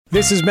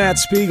This is Matt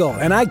Spiegel,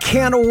 and I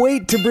can't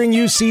wait to bring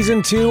you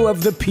Season 2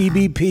 of the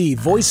PBP,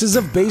 Voices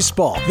of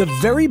Baseball. The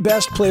very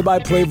best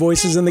play-by-play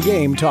voices in the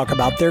game talk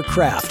about their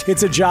craft.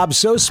 It's a job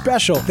so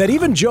special that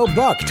even Joe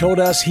Buck told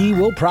us he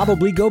will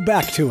probably go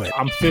back to it.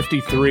 I'm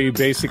 53,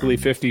 basically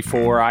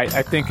 54. I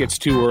think it's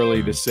too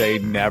early to say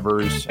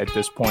nevers at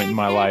this point in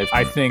my life.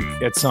 I think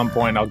at some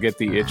point I'll get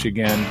the itch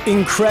again.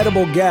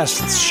 Incredible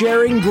guests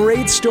sharing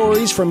great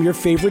stories from your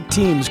favorite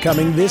teams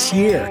coming this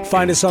year.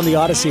 Find us on the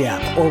Odyssey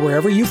app or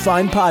wherever you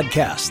find podcasts.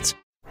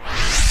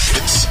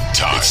 It's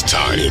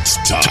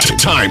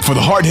time for the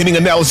hard-hitting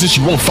analysis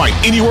you won't find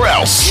anywhere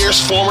else.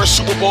 Here's former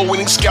Super Bowl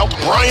winning scout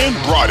Bryan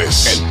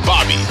Broaddus and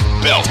Bobby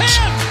Belt.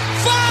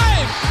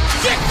 10-5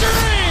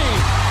 victory!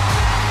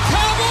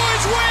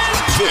 Cowboys win!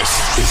 This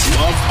is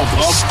Love of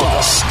the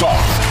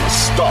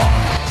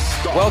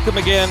Star. Welcome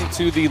again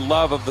to the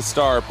Love of the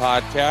Star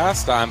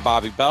podcast. I'm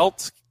Bobby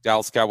Belt,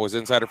 Dallas Cowboys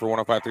insider for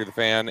 105.3 The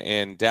Fan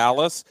in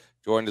Dallas.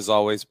 Joined as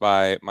always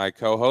by my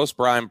co-host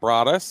Bryan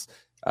Broaddus,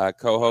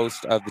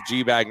 co-host of the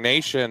G-Bag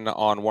Nation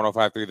on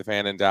 105.3 The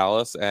Fan in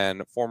Dallas,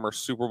 and former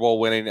Super Bowl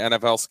winning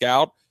NFL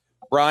scout.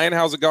 Bryan,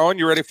 how's it going?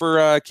 You ready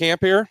for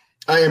camp here?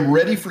 I am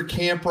ready for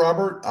camp,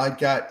 Robert. I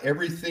got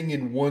everything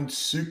in one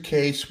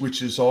suitcase,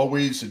 which is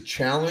always a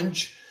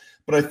challenge.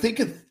 But I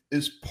think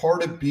as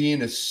part of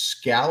being a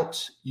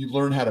scout, you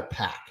learn how to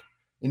pack.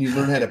 And you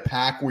learn how to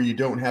pack where you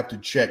don't have to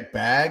check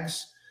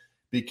bags,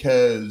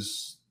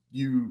 because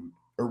you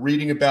are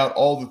reading about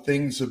all the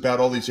things about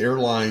all these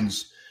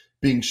airlines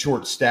being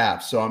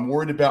short-staffed. So I'm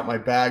worried about my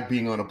bag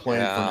being on a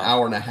plane for an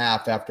hour and a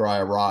half after I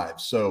arrive.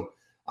 So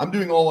I'm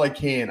doing all I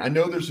can. I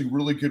know there's a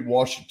really good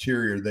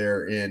washateria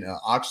there in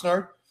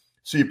Oxnard.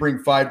 So you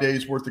bring 5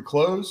 days worth of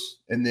clothes,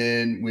 and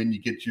then when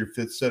you get to your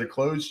fifth set of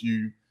clothes,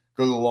 you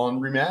go to the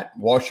laundry mat,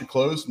 wash your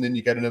clothes, and then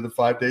you got another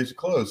 5 days of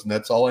clothes. And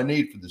that's all I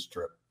need for this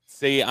trip.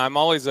 See, I'm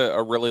always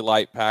a really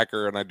light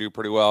packer, and I do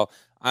pretty well.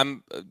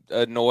 I'm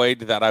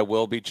annoyed that I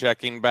will be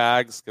checking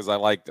bags because I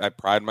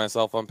pride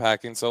myself on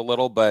packing so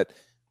little, but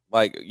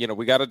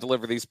we got to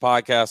deliver these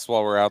podcasts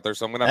while we're out there.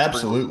 So I'm going to have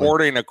to bring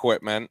recording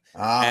equipment,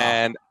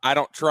 and I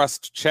don't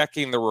trust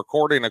checking the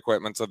recording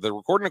equipment. So the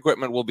recording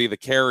equipment will be the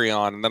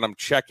carry-on, and then I'm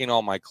checking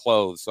all my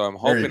clothes. So I'm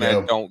hoping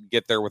I don't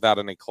get there without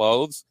any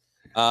clothes.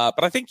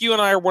 But I think you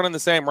and I are one and the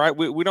same, right?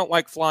 We don't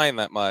like flying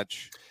that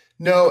much.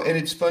 No, and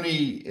it's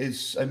funny,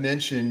 as I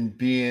mentioned,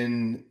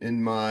 being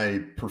in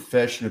my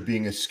profession of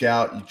being a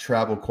scout, you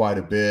travel quite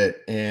a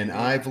bit. And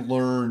I've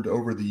learned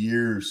over the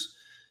years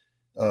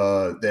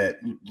that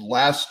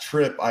last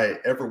trip I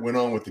ever went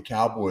on with the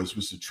Cowboys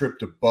was a trip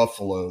to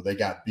Buffalo. They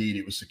got beat.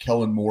 It was the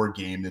Kellen Moore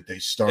game that they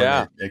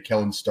started. That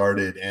Kellen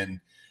started,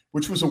 and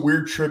which was a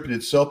weird trip in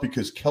itself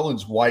because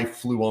Kellen's wife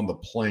flew on the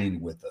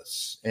plane with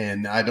us,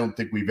 and I don't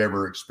think we've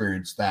ever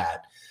experienced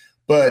that.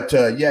 But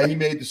he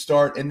made the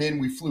start, and then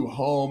we flew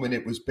home, and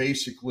it was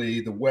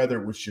basically the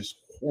weather was just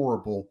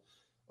horrible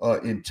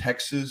in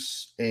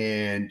Texas,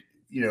 and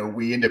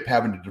we ended up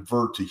having to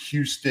divert to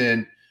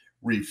Houston,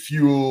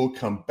 refuel,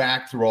 come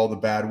back through all the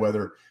bad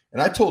weather.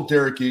 And I told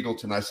Derek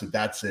Eagleton, I said,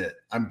 that's it.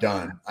 I'm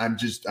done. I'm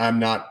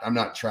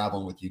not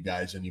traveling with you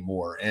guys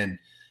anymore. And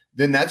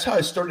then that's how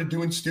I started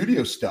doing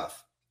studio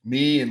stuff.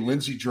 Me and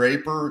Lindsey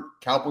Draper,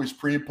 Cowboys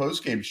pre and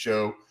post game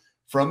show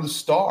from the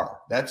Star.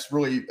 That's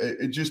really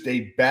just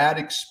a bad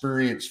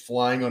experience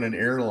flying on an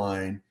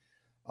airline.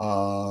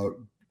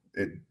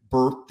 It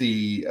birthed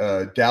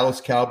the Dallas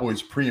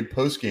Cowboys pre and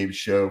post game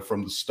show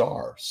from the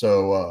Star.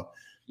 So,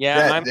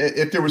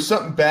 if there was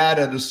something bad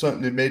out of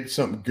something that made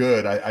something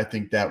good, I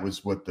think that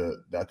was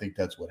I think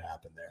that's what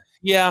happened there.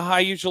 Yeah, I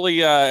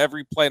usually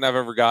every plane I've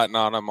ever gotten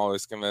on, I'm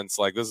always convinced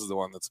this is the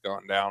one that's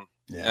going down.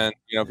 Yeah.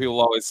 And people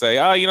always say,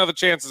 the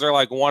chances are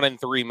 1 in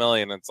 3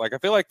 million. It's I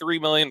feel like 3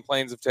 million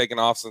planes have taken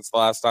off since the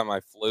last time I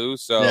flew.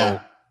 So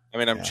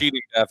I'm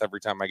cheating death every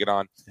time I get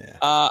on. Yeah.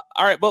 All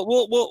right, but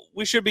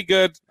we should be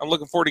good. I'm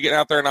looking forward to getting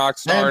out there in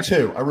Oxnard. I am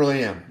too. I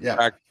really am. Yeah.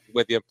 Back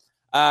with you.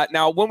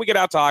 Now, when we get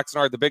out to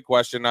Oxnard, the big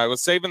question, I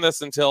was saving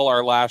this until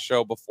our last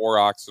show before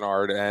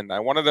Oxnard, and I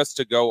wanted us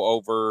to go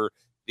over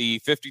the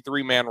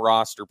 53-man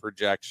roster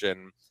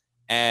projection.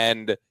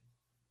 And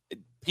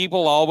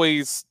people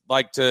always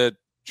like to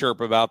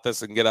chirp about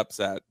this and get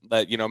upset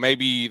that,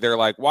 maybe they're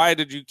like, why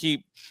did you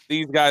keep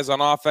these guys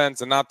on offense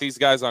and not these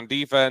guys on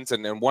defense?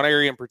 And one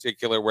area in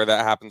particular where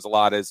that happens a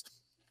lot is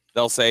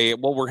they'll say,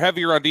 well, we're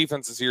heavier on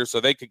defense this year, so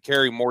they could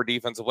carry more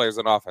defensive players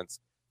than offense.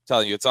 I'm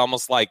telling you, it's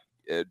almost like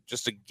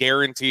just a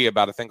guarantee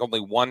about, I think, only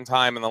one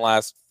time in the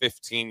last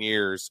 15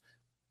 years,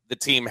 the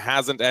team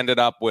hasn't ended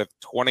up with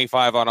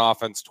 25 on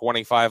offense,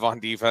 25 on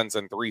defense,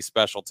 and 3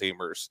 special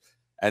teamers.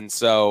 And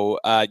so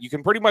you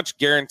can pretty much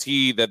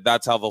guarantee that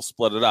that's how they'll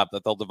split it up,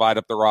 that they'll divide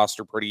up the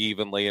roster pretty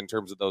evenly in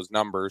terms of those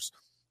numbers.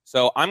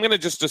 So I'm going to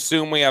just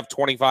assume we have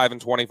 25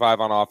 and 25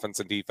 on offense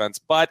and defense,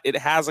 but it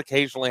has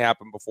occasionally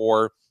happened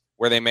before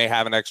where they may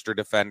have an extra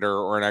defender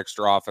or an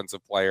extra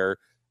offensive player.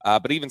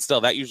 But even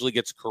still, that usually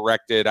gets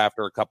corrected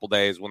after a couple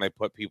days when they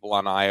put people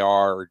on IR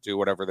or do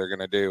whatever they're going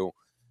to do.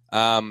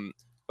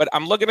 But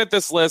I'm looking at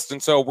this list,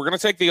 and so we're going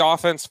to take the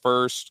offense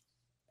first.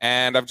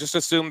 And I've just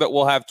assumed that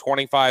we'll have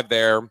 25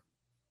 there.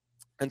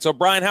 And so,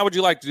 Brian, how would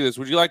you like to do this?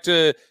 Would you like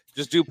to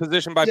just do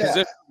position by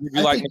position? Would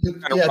you I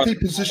think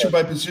position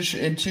by position.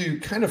 And to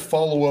kind of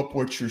follow up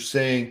what you're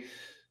saying,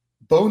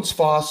 Bones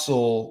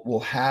Fossil will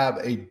have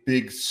a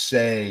big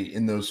say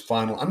in those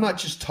final. I'm not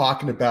just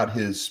talking about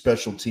his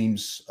special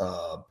teams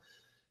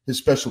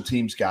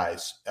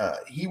guys.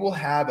 He will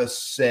have a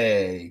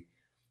say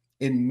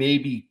in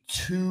maybe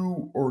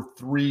 2 or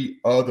 3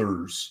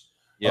 others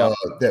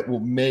that will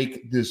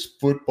make this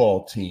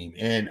football team.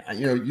 And,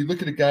 you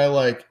look at a guy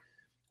like,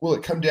 will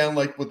it come down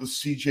like with the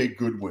CJ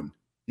Goodwin?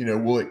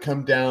 Will it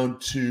come down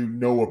to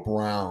Noah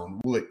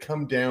Brown? Will it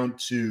come down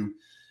to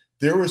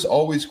there is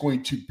always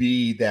going to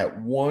be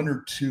that 1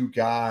 or 2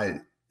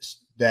 guys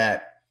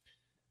that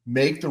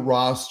make the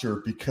roster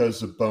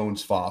because of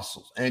Bones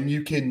Fossils. And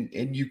you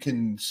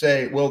can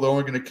say, well, they're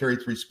only going to carry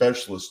 3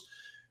 specialists.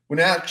 When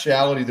in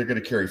actuality, they're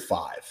going to carry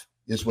 5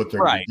 is what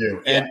they're going to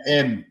do.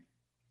 And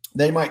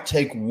they might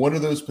take one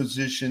of those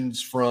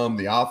positions from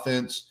the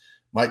offense,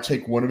 might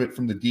take one of it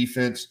from the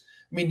defense.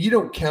 I mean, you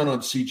don't count on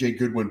CJ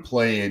Goodwin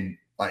playing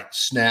like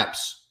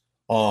snaps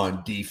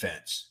on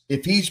defense.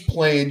 If he's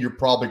playing, you're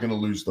probably going to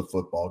lose the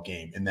football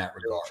game in that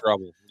regard.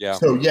 Trouble. Yeah.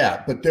 So,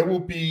 but there will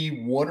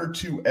be 1 or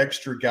 2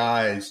 extra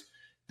guys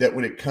that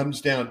when it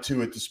comes down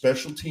to it, the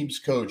special teams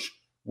coach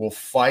will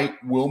fight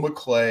Will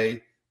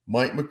McClay,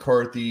 Mike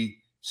McCarthy,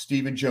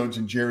 Stephen Jones,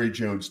 and Jerry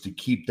Jones to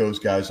keep those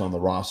guys on the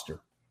roster.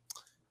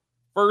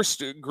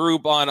 First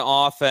group on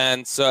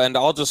offense, and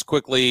I'll just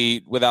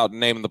quickly, without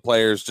naming the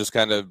players, just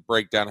kind of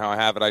break down how I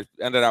have it. I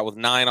ended out with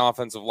 9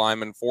 offensive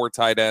linemen, 4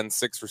 tight ends,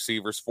 6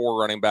 receivers, 4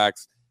 running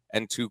backs,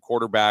 and 2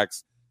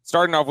 quarterbacks.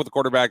 Starting off with the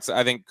quarterbacks,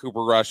 I think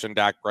Cooper Rush and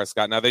Dak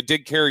Prescott. Now, they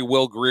did carry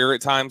Will Grier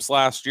at times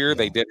last year. Yeah.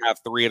 They did have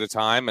 3 at a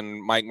time,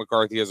 and Mike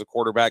McCarthy is a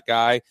quarterback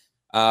guy.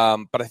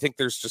 But I think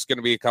there's just going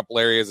to be a couple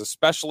areas,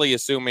 especially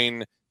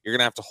assuming you're going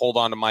to have to hold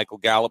on to Michael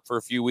Gallup for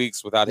a few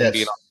weeks without him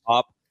being on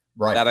top.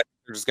 Right. That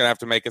you're just going to have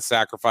to make a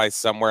sacrifice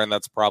somewhere, and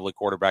that's probably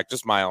quarterback.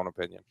 Just my own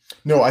opinion.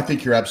 No, I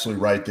think you're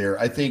absolutely right there.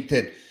 I think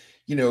that,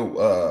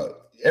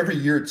 every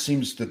year it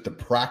seems that the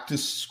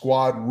practice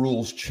squad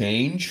rules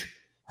change.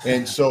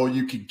 And so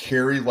you could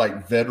carry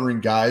like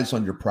veteran guys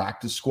on your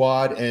practice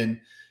squad. And,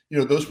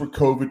 those were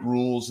COVID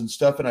rules and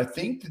stuff. And I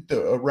think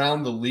that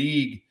around the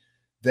league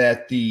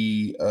that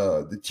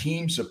the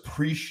teams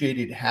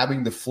appreciated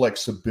having the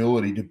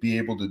flexibility to be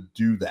able to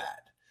do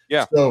that.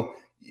 Yeah. So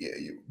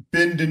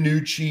Ben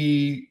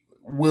DiNucci,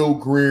 Will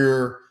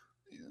Grier,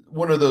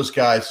 one of those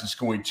guys is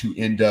going to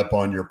end up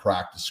on your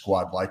practice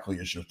squad, likely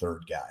as your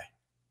 3rd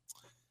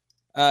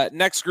guy.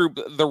 Next group,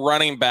 the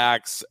running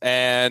backs.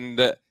 And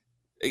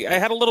I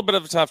had a little bit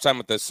of a tough time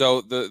with this. So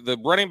the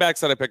running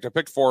backs that I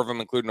picked 4 of them,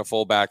 including a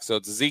fullback. So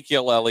it's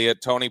Ezekiel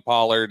Elliott, Tony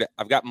Pollard.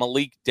 I've got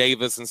Malik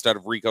Davis instead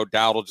of Rico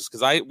Dowdle, just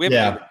because we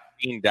haven't even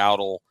seen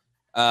Dowdle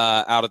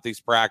out at these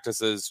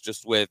practices,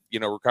 just with,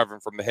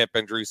 recovering from the hip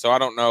injury. So I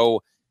don't know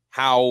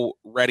how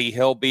ready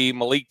he'll be.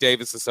 Malik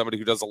Davis is somebody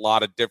who does a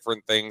lot of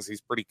different things. He's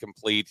pretty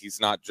complete.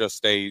 He's not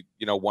just a,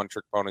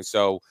 one-trick pony.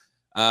 So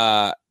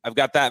I've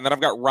got that. And then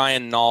I've got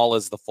Ryan Nall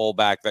as the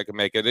fullback that can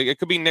make it. It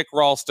could be Nick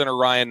Ralston or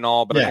Ryan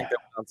Nall, but I think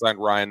they signed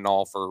Ryan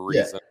Nall for a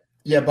reason.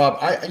 Yeah,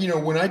 Bob,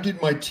 when I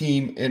did my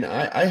team, and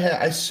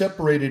I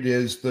separated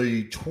as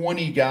the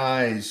 20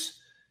 guys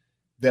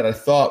that I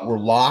thought were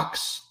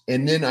locks.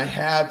 And then I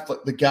have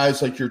the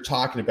guys like you're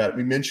talking about.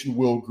 We mentioned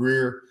Will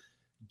Grier,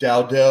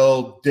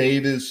 Dowdell,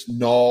 Davis,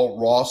 Nall,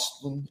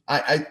 Ralston.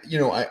 I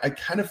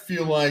kind of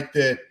feel like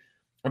that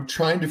I'm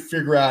trying to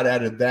figure out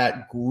of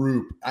that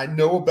group. I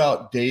know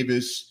about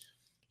Davis.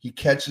 He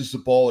catches the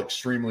ball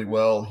extremely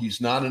well.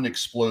 He's not an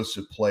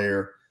explosive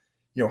player.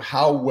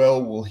 How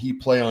well will he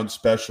play on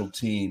special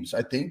teams?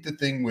 I think the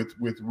thing with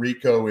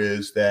Rico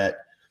is that,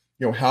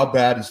 how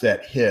bad is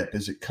that hip?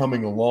 Is it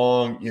coming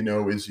along?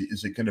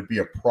 Is it going to be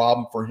a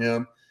problem for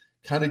him?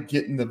 Kind of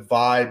getting the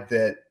vibe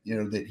that,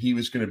 that he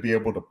was going to be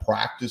able to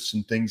practice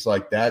and things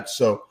like that.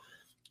 So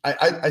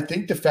I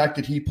think the fact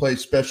that he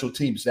plays special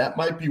teams, that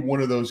might be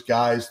one of those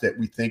guys that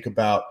we think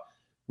about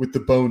with the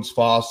Bones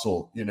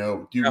Fossil.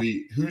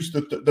 Who's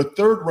the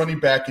 3rd running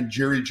back in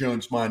Jerry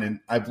Jones' mind? And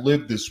I've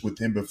lived this with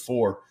him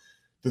before.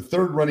 The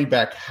 3rd running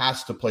back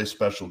has to play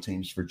special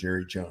teams for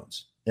Jerry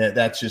Jones. Yeah,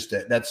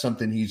 that's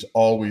something he's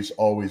always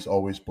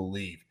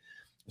believed.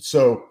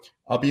 So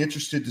I'll be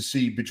interested to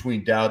see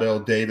between Dowdell,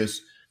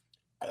 Davis,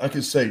 I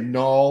can say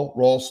Nall,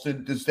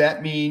 Ralston. Does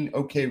that mean,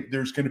 okay,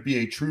 there's going to be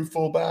a true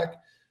fullback?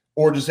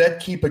 Or does that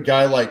keep a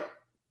guy like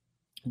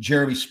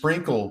Jeremy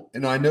Sprinkle?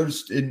 And I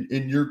noticed in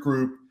your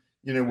group,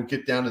 we'll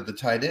get down to the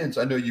tight ends.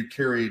 I know you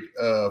carried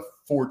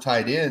 4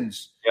 tight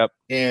ends. Yep.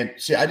 And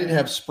see, I didn't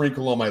have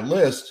Sprinkle on my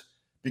list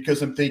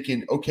because I'm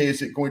thinking, okay,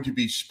 is it going to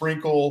be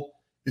Sprinkle?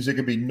 Is it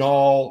going to be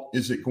Nall?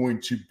 Is it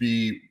going to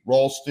be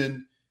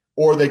Ralston?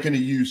 Or are they going to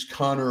use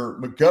Connor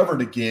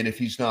McGovern again if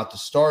he's not the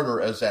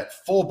starter as that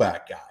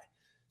fullback guy?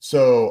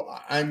 So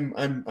I'm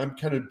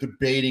kind of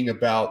debating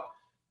about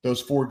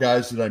those 4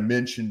 guys that I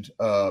mentioned,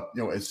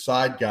 as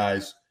side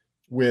guys,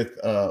 with,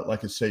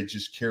 like I say,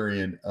 just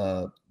carrying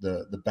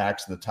the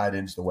backs and the tight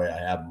ends the way I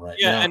have them right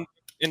now.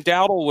 And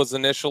Dowdle was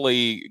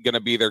initially going to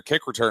be their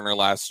kick returner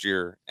last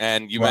year,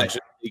 and you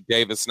mentioned Malik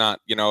Davis not,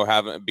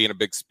 being a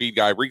big speed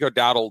guy. Rico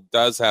Dowdle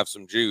does have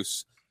some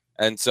juice,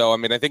 and so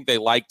I think they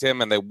liked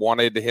him and they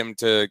wanted him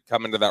to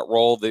come into that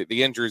role. The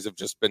injuries have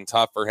just been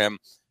tough for him.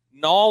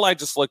 Nall, I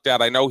just looked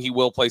at. I know he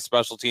will play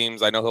special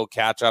teams. I know he'll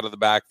catch out of the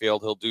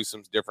backfield. He'll do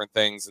some different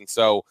things, and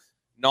so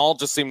Nall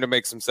just seemed to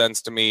make some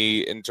sense to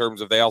me in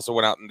terms of they also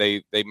went out and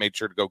they made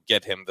sure to go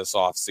get him this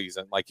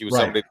offseason. Like he was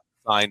somebody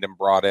signed and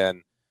brought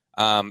in.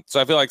 So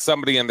I feel like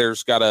somebody in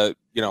there's got a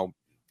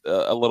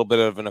little bit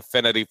of an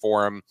affinity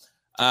for him.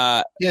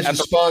 He has a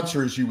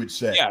sponsor, as you would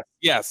say.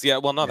 Yes.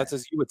 Well, no, that's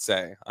as you would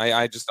say.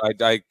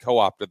 I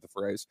co-opted the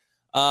phrase.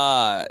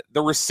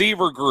 The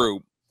receiver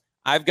group,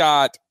 I've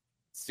got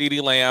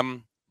CeeDee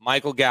Lamb,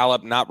 Michael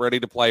Gallup, not ready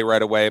to play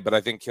right away, but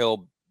I think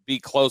he'll be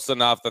close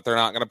enough that they're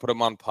not going to put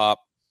him on PUP.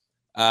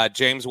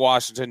 James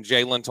Washington,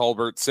 Jalen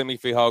Tolbert, Simi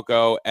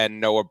Fehoko,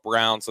 and Noah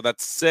Brown. So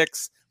that's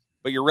 6,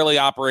 but you're really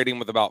operating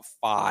with about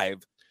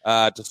 5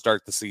 to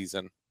start the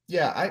season.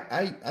 Yeah,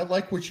 I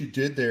like what you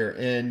did there.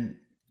 And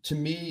to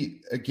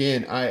me,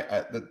 again,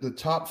 the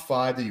top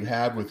 5 that you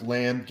have with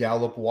Lamb,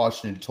 Gallup,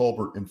 Washington,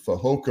 Tolbert, and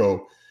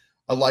Fehoko,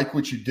 I like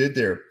what you did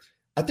there.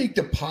 I think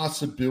the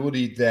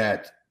possibility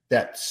that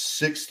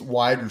 6th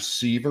wide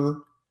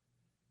receiver,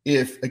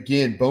 if,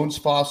 again, Bones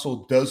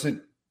Fossil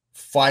doesn't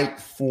fight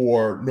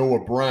for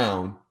Noah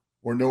Brown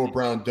or Noah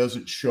Brown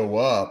doesn't show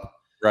up,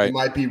 it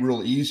might be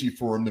real easy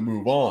for him to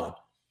move on.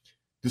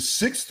 The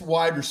 6th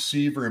wide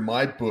receiver in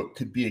my book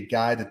could be a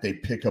guy that they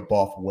pick up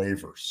off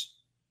waivers.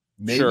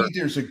 Maybe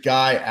there's a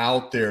guy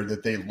out there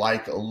that they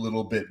like a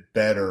little bit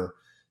better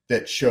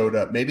that showed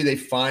up. Maybe they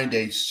find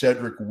a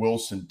Cedric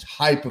Wilson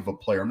type of a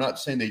player. I'm not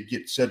saying they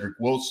get Cedric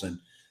Wilson,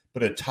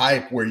 but a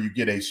type where you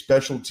get a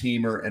special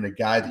teamer and a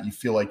guy that you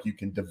feel like you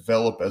can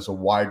develop as a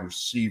wide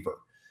receiver.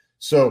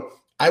 So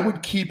I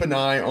would keep an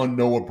eye on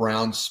Noah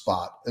Brown's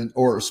spot,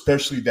 or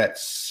especially that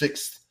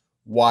 6th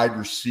wide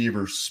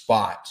receiver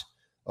spot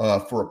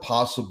for a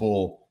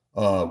possible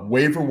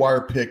waiver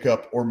wire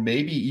pickup or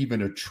maybe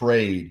even a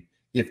trade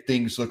if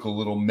things look a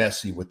little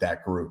messy with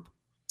that group.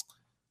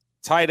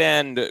 Tight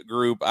end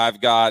group, I've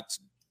got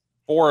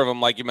 4 of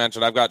them, like you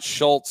mentioned. I've got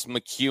Schultz,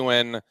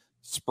 McEwen,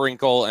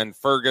 Sprinkle, and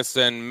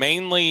Ferguson,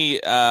 mainly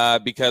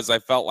because I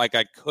felt like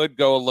I could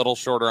go a little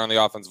shorter on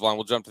the offensive line.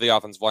 We'll jump to the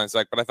offensive line in a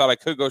sec, but I thought I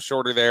could go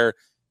shorter there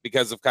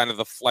because of kind of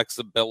the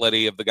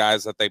flexibility of the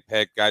guys that they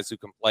pick, guys who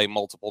can play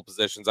multiple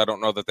positions. I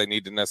don't know that they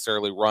need to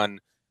necessarily run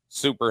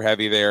super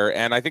heavy there.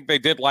 And I think they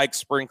did like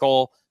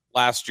Sprinkle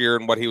last year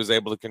and what he was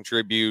able to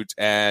contribute.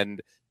 And,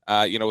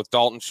 with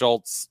Dalton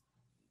Schultz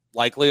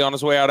likely on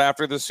his way out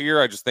after this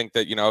year, I just think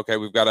that, okay,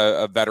 we've got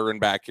a veteran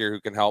back here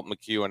who can help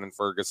McEwen and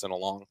Ferguson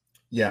along.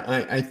 Yeah,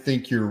 I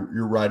think you're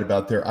right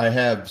about there. I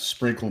have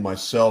Sprinkle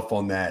myself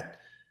on that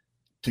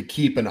to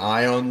keep an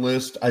eye on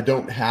list. I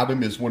don't have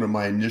him as one of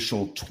my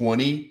initial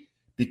 20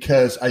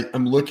 because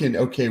I'm looking,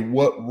 okay,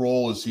 what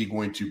role is he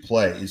going to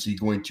play? Is he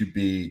going to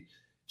be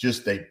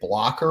just a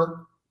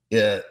blocker,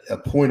 a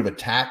point of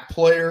attack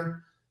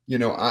player?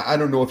 I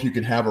don't know if you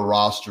can have a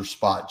roster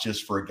spot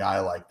just for a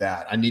guy like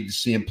that. I need to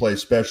see him play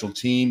special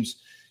teams.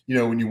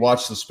 When you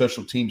watch the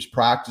special teams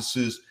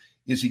practices,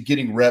 is he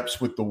getting reps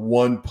with the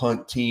one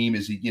punt team?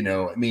 Is he,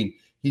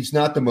 he's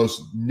not the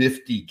most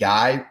nifty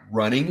guy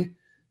running.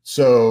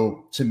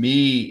 So to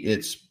me,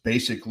 it's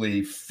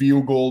basically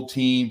field goal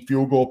team,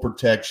 field goal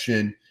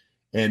protection,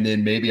 and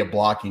then maybe a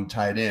blocking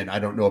tight end. I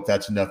don't know if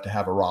that's enough to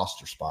have a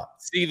roster spot.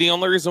 See, the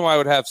only reason why I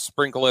would have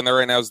Sprinkle in there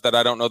right now is that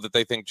I don't know that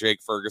they think Jake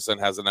Ferguson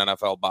has an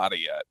NFL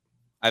body yet.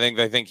 I think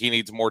they think he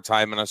needs more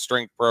time in a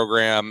strength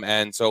program.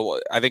 And so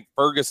I think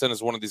Ferguson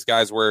is one of these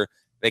guys where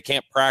they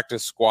can't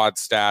practice squad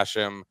stash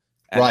him.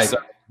 And so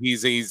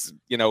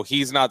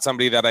he's not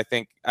somebody that I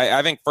think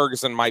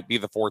Ferguson might be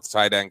the 4th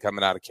tight end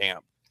coming out of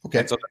camp. Okay.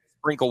 And so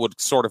Sprinkle would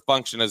sort of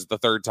function as the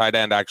 3rd tight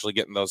end, actually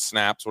getting those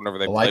snaps whenever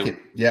they play. I like it.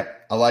 Yeah,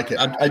 I like it.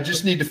 I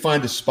just need to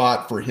find a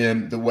spot for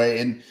him the way.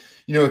 And,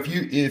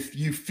 if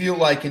you feel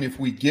like, and if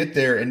we get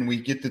there and we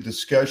get the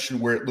discussion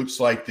where it looks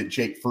like that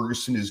Jake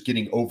Ferguson is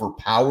getting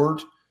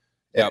overpowered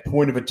at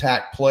point of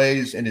attack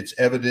plays, and it's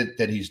evident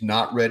that he's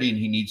not ready and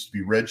he needs to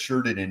be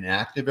redshirted and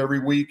inactive every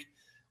week,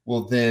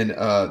 well, then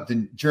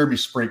Jeremy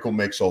Sprinkle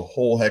makes a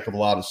whole heck of a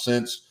lot of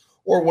sense.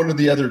 Or one of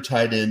the other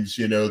tight ends,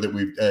 that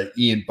we've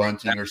Ian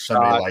Bunting or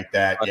somebody like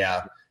that.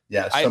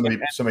 Yeah,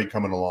 somebody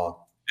coming along.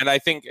 And I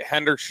think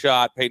Peyton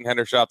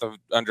Hendershot, the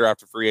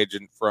undrafted free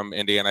agent from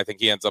Indiana, I think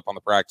he ends up on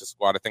the practice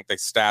squad. I think they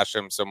stash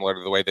him similar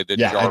to the way they did.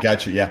 Yeah, I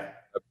got you.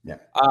 Yeah.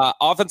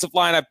 Offensive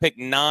line, I've picked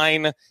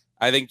 9.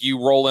 I think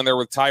you roll in there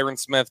with Tyron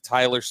Smith,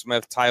 Tyler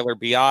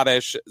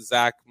Biotish,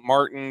 Zach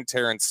Martin,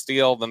 Terrence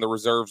Steele. Then the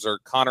reserves are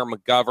Connor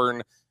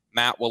McGovern,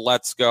 Matt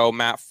Waletzko,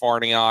 Matt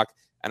Farniok,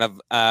 and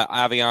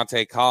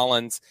Aviante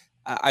Collins.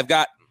 I've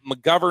got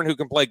McGovern who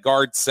can play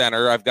guard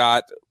center. I've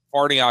got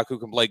Farniok who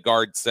can play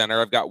guard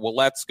center. I've got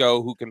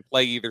Waletzko who can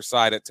play either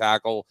side at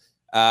tackle.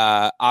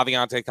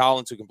 Aviante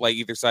Collins, who can play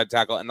either side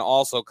tackle, and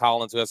also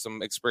Collins, who has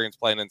some experience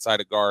playing inside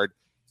a guard.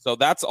 So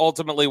that's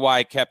ultimately why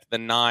I kept the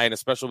 9,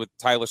 especially with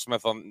Tyler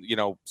Smith on,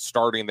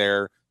 starting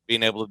there,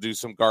 being able to do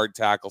some guard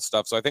tackle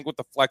stuff. So I think with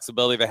the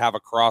flexibility they have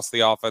across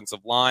the offensive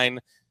line,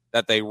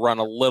 that they run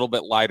a little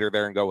bit lighter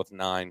there and go with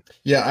 9.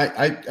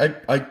 Yeah,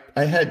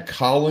 I had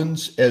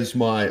Collins as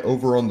my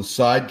over on the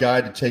side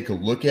guy to take a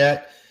look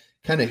at.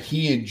 Kind of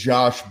he and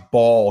Josh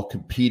Ball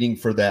competing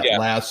for that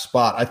last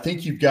spot. I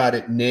think you've got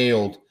it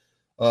nailed.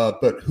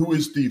 But who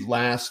is the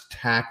last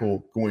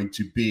tackle going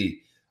to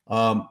be?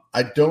 I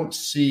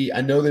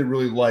know they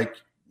really like,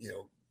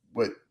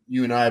 what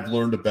you and I have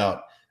learned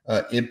about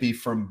Impey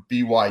from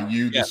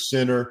BYU, the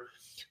center.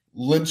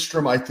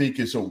 Lindstrom, I think,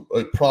 is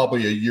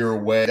probably a year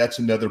away. That's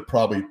another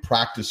probably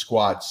practice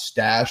squad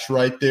stash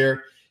right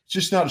there. He's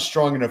just not a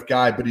strong enough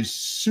guy, but he's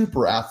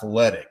super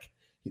athletic.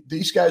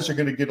 These guys are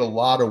going to get a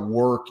lot of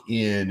work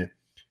in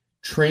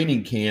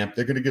training camp.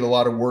 They're going to get a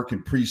lot of work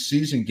in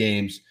preseason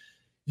games.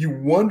 You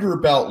wonder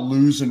about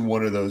losing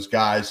one of those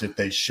guys if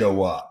they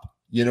show up.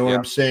 You know what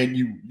I'm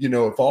saying?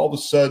 If all of a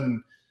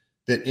sudden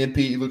that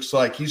Impey looks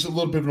like he's a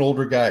little bit of an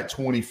older guy at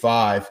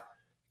 25.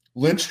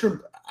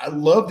 Lindstrom, I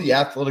love the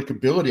athletic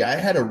ability. I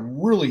had a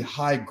really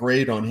high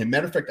grade on him.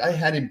 Matter of fact, I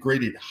had him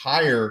graded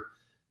higher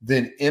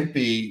than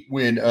Impey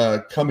when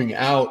coming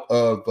out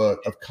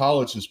of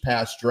college this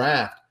past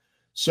draft.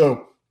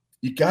 So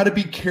you got to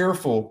be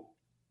careful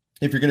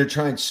if you're going to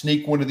try and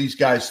sneak one of these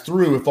guys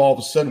through. If all of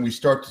a sudden we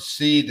start to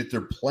see that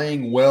they're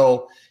playing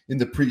well in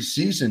the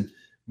preseason,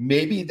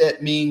 maybe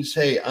that means,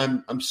 hey,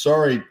 I'm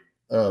sorry,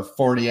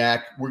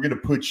 Farniak, we're going to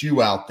put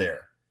you out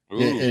there,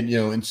 and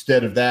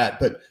instead of that.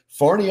 But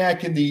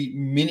Farniak in the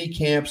mini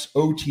camps,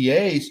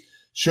 OTAs,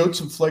 showed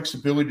some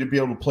flexibility to be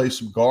able to play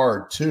some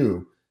guard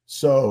too.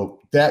 So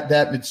that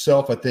in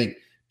itself, I think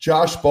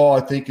Josh Ball,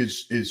 I think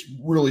is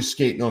really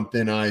skating on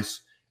thin ice,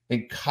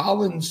 and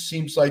Collins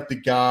seems like the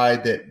guy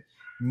that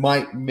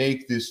might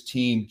make this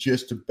team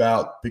just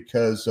about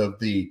because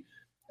of a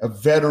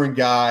veteran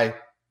guy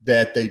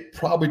that they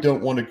probably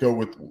don't want to go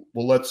with.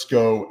 Well, let's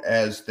go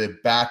as the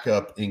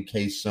backup in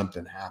case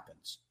something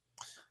happens.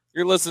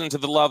 You're listening to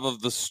The Love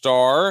of the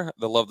Star.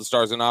 The Love of the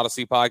Star is an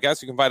Odyssey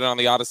podcast. You can find it on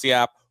the Odyssey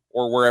app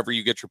or wherever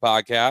you get your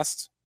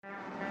podcasts.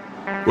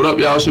 What up,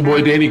 y'all? It's your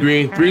boy Danny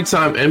Green,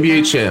 3-time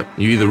NBA champ.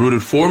 You either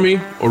rooted for me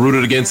or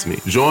rooted against me.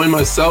 Join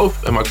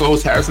myself and my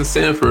co-host Harrison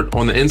Sanford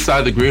on the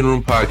Inside the Green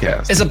Room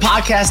podcast. It's a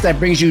podcast that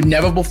brings you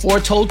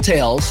never-before-told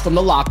tales from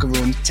the locker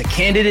room to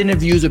candid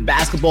interviews with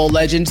basketball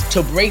legends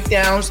to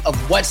breakdowns of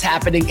what's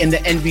happening in the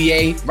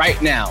NBA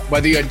right now.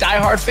 Whether you're a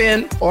diehard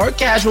fan or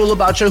casual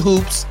about your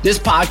hoops, this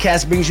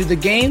podcast brings you the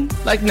game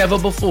like never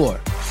before.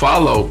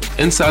 Follow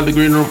Inside the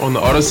Green Room on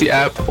the Odyssey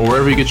app or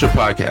wherever you get your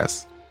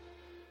podcasts.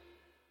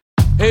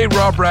 Hey,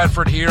 Rob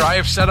Bradford here. I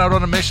have set out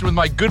on a mission with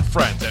my good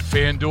friends at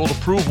FanDuel to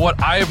prove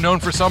what I have known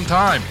for some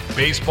time.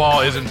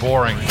 Baseball isn't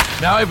boring.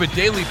 Now I have a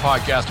daily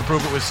podcast to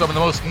prove it with some of the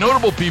most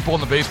notable people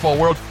in the baseball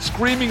world,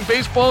 screaming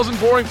baseball isn't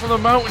boring from the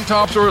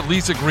mountaintops, or at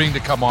least agreeing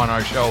to come on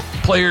our show.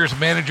 Players,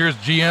 managers,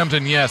 GMs,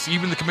 and yes,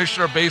 even the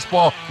commissioner of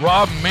baseball,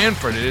 Rob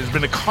Manfred. It has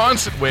been a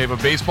constant wave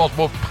of baseball's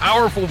most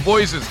powerful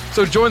voices.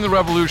 So join the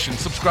revolution.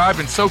 Subscribe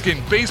and soak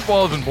in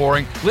Baseball Isn't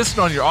Boring.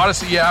 Listen on your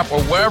Odyssey app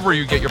or wherever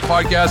you get your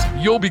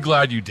podcast. You'll be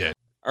glad you did.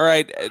 All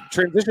right,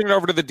 transitioning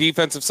over to the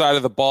defensive side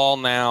of the ball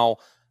now,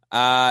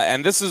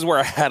 and this is where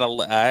I had a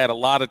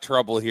lot of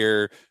trouble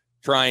here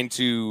trying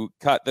to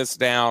cut this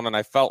down, and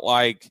I felt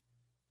like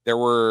there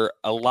were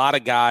a lot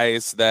of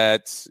guys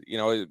that,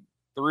 3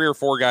 or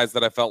 4 guys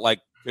that I felt like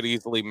could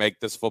easily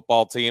make this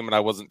football team, and I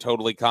wasn't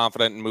totally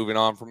confident in moving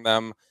on from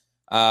them.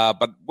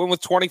 But went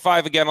with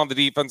 25 again on the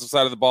defensive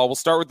side of the ball. We'll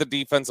start with the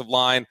defensive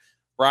line.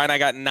 Brian, I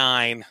got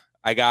 9.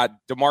 I got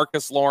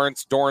DeMarcus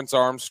Lawrence, Dorrance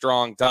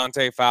Armstrong,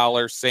 Dante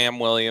Fowler, Sam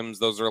Williams.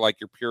 Those are like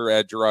your pure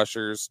edge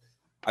rushers.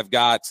 I've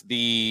got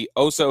the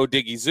Osa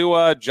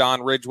Odigizua,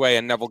 John Ridgeway,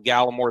 and Neville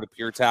Gallimore, the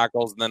pure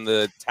tackles, and then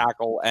the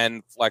tackle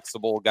and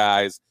flexible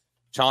guys,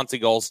 Chauncey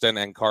Golston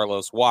and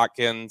Carlos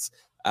Watkins.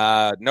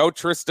 No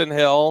Tristan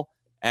Hill,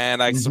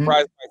 and I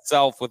surprised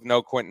myself with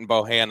no Quinton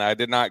Bohanna. I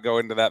did not go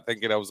into that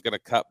thinking I was going to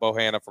cut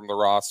Bohanna from the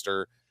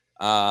roster.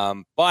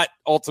 But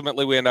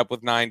ultimately we end up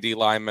with 9 D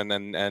linemen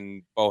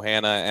and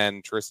Bohanna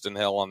and Tristan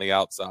Hill on the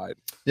outside.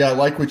 Yeah, I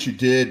like what you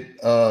did.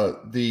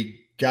 The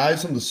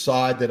guys on the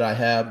side that I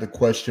have the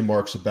question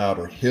marks about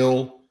are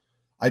Hill.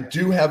 I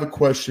do have a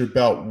question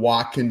about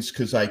Watkins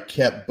because I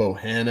kept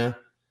Bohanna.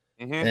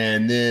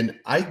 And then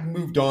I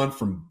moved on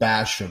from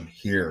Basham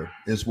here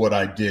is what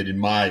I did in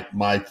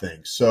my thing.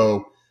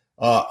 So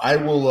I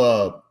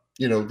will,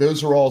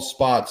 those are all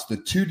spots, the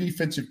 2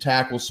 defensive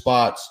tackle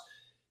spots,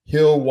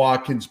 Hill,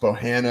 Watkins,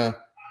 Bohanna.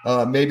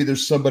 Maybe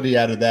there's somebody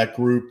out of that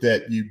group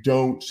that you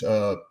don't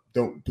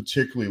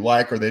particularly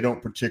like, or they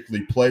don't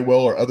particularly play well,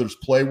 or others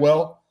play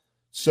well.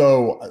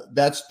 So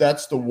that's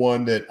the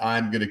one that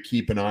I'm going to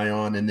keep an eye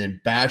on. And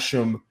then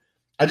Basham,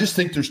 I just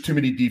think there's too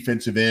many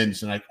defensive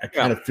ends, and I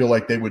kind of feel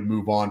like they would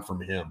move on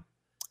from him.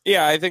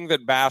 Yeah, I think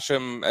that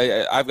Basham,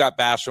 I've got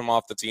Basham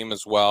off the team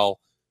as well.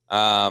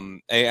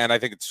 And I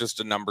think it's just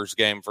a numbers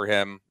game for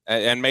him.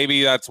 And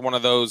maybe that's one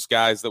of those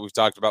guys that we've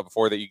talked about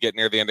before that you get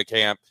near the end of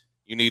camp,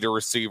 you need a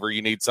receiver,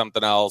 you need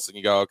something else, and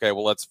you go, okay,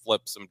 well, let's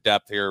flip some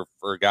depth here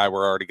for a guy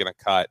we're already going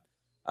to cut.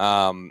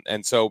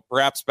 And so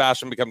perhaps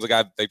Basham becomes a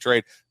guy that they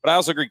trade. But I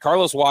also agree,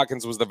 Carlos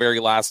Watkins was the very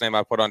last name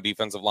I put on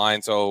defensive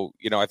line. So,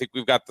 I think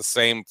we've got the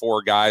same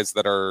 4 guys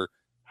that are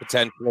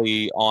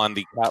potentially on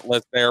the cut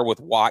list there with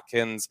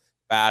Watkins,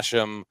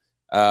 Basham,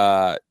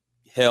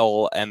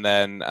 Hill, and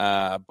then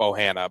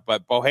Bohanna.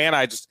 But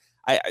Bohanna,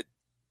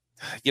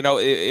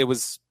 it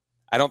was,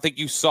 I don't think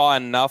you saw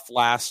enough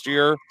last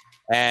year.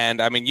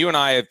 And I mean, you and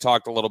I have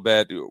talked a little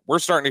bit. We're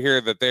starting to hear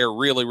that they're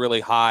really,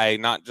 really high,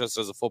 not just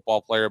as a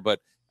football player, but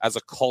as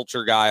a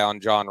culture guy on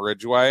John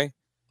Ridgeway.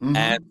 Mm-hmm.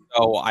 And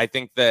so I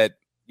think that,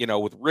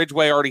 with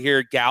Ridgeway already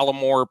here,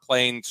 Gallimore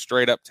playing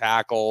straight up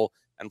tackle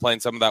and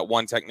playing some of that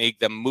one technique,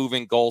 them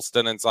moving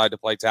Golston inside to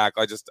play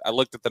tackle. I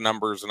looked at the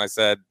numbers and I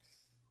said,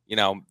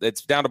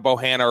 it's down to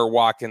Bohanna or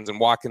Watkins, and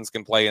Watkins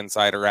can play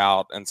inside or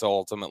out. And so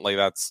ultimately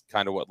that's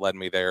kind of what led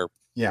me there.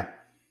 Yeah.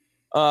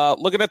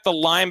 Looking at the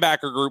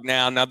linebacker group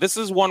now. Now, this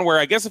is one where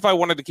I guess if I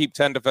wanted to keep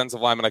 10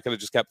 defensive linemen, I could have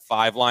just kept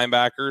 5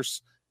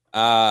 linebackers.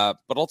 But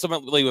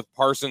ultimately, with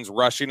Parsons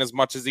rushing as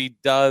much as he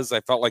does,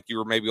 I felt like you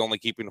were maybe only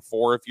keeping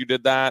 4 if you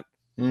did that.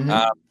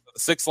 Mm-hmm.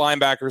 6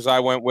 linebackers I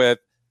went with: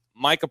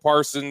 Micah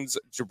Parsons,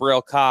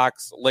 Jabril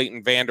Cox,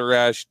 Leighton Vander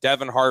Esch,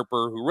 Devin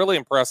Harper, who really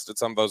impressed at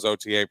some of those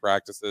OTA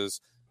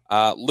practices,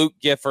 Luke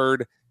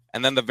Gifford,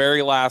 and then the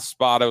very last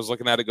spot I was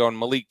looking at it going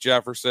Malik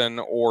Jefferson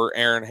or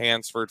Aaron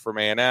Hansford from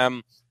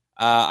A&M.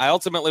 I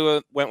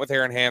ultimately went with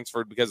Aaron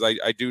Hansford because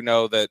I do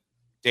know that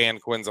Dan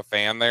Quinn's a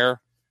fan there.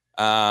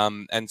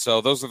 And so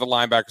those are the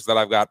linebackers that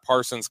I've got: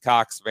 Parsons,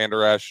 Cox,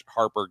 Vander Esch,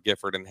 Harper,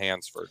 Gifford, and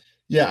Hansford.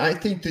 Yeah, I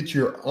think that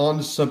you're on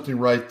to something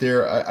right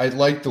there. I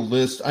like the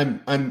list.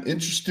 I'm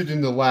interested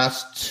in the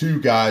last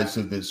 2 guys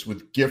of this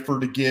with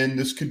Gifford again.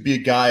 This could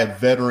be a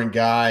veteran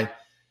guy.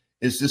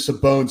 Is this a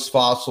bones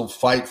fossil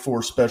fight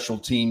for special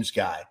teams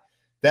guy?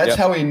 That's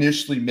how he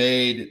initially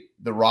made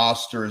the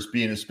roster, as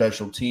being a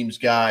special teams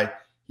guy.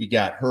 He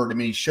got hurt. I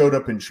mean, he showed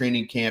up in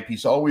training camp.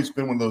 He's always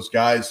been one of those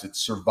guys that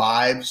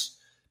survives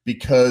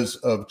because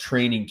of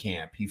training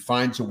camp. He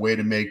finds a way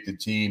to make the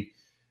team.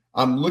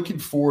 I'm looking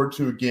forward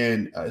to,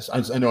 again,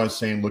 I know I was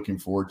saying looking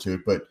forward to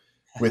it, but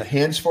with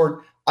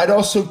Hansford, I'd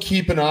also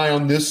keep an eye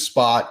on this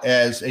spot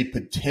as a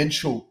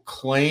potential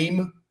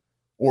claim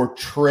or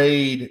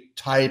trade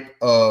type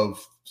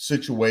of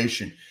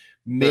situation.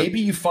 Maybe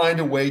you find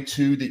a way,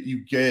 too, that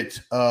you get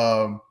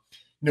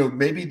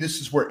maybe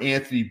this is where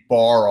Anthony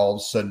Barr all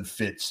of a sudden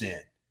fits in.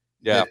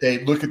 Yeah. That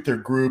they look at their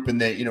group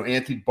and they,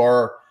 Anthony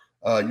Barr,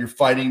 you're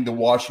fighting the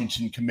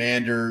Washington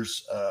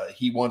Commanders.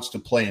 He wants to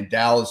play in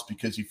Dallas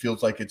because he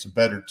feels like it's a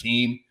better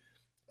team.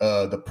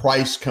 The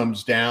price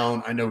comes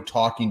down. I know,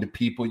 talking to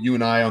people, you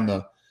and I on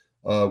the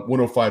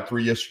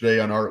 105.3 yesterday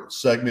on our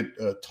segment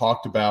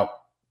talked about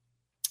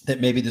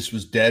that maybe this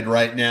was dead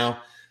right now.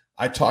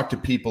 I talked to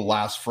people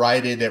last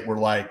Friday that were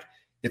like,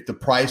 if the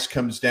price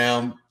comes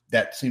down,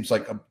 that seems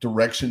like a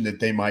direction that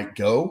they might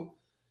go.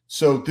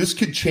 So this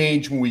could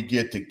change when we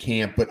get to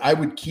camp, but I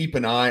would keep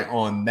an eye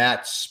on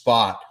that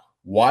spot.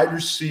 Wide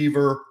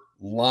receiver,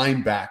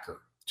 linebacker,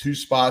 2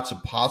 spots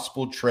of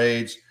possible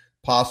trades,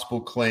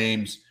 possible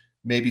claims,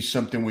 maybe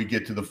something we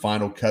get to the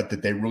final cut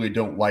that they really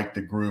don't like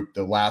the group,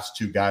 the last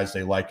 2 guys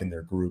they like in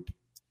their group.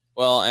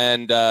 Well,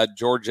 and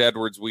George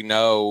Edwards, we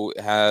know,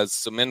 has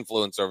some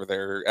influence over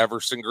there.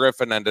 Everson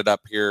Griffin ended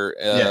up here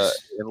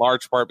in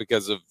large part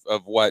because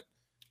of what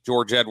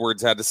George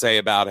Edwards had to say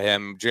about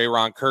him.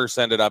 J-Ron Kearse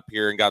ended up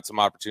here and got some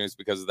opportunities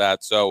because of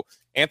that. So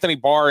Anthony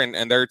Barr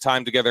and their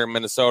time together in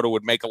Minnesota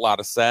would make a lot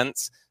of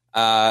sense.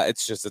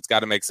 It's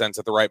got to make sense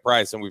at the right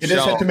price. And it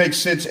does have to make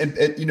sense. And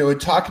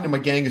talking to my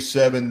gang of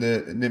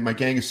 7, my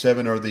gang of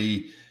 7 are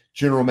the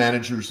general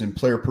managers and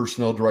player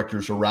personnel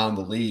directors around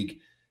the league.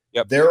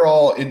 Yep. They're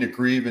all in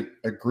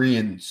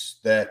agreements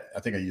that,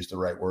 I think I used the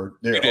right word.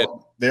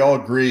 They all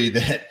agree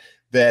that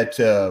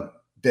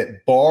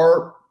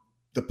Barr,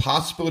 the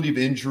possibility of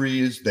injury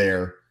is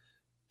there,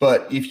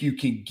 but if you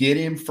can get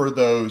him for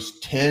those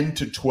 10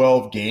 to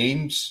 12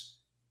 games,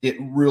 it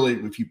really,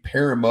 if you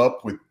pair him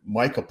up with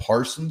Micah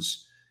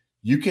Parsons,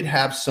 you could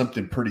have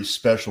something pretty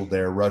special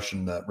there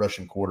rushing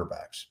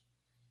quarterbacks.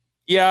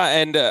 Yeah,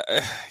 and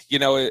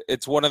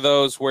it's one of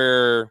those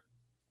where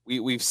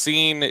we've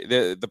seen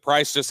the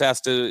price just has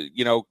to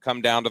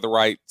come down to the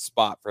right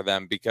spot for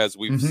them, because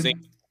we've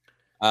seen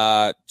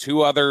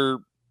 2 other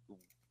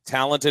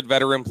talented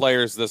veteran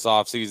players this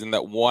offseason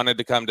that wanted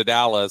to come to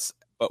Dallas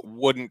but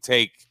wouldn't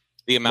take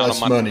the amount of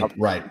money.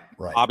 Right.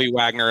 Bobby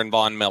Wagner and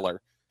Von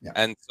Miller. Yeah.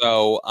 And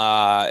so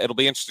it'll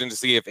be interesting to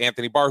see if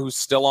Anthony Barr, who's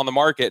still on the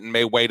market and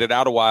may wait it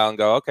out a while and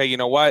go, okay, you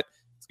know what?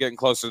 It's getting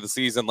closer to the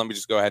season. Let me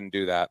just go ahead and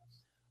do that.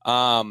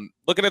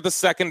 Looking at the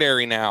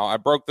secondary now, I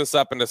broke this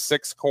up into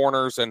 6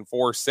 corners and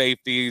 4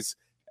 safeties,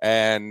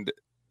 and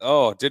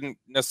didn't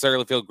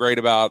necessarily feel great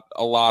about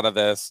a lot of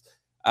this.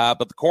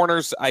 But the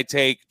corners, I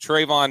take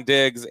Trayvon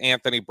Diggs,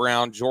 Anthony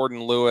Brown,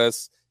 Jordan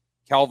Lewis,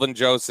 Kelvin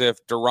Joseph,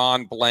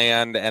 Deron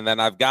Bland, and then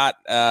I've got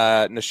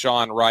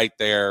Nahshon Wright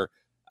there.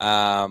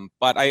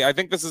 But I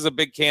think this is a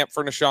big camp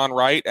for Nahshon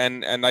Wright,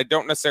 and I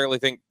don't necessarily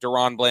think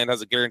Deron Bland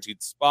has a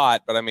guaranteed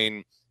spot, but I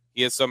mean,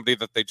 he is somebody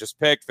that they just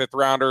picked, 5th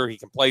rounder. He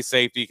can play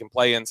safety, he can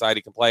play inside,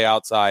 he can play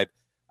outside.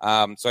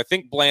 So I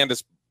think Bland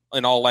is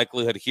in all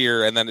likelihood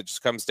here, and then it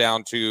just comes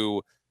down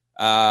to,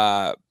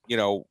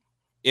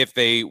 if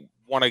they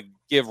want to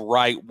give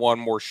Wright one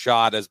more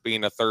shot as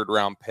being a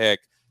 3rd-round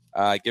pick,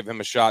 give him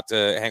a shot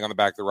to hang on the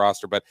back of the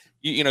roster. But,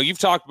 you've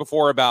talked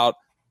before about,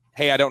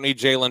 hey, I don't need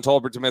Jalen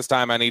Tolbert to miss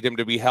time. I need him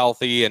to be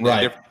healthy, and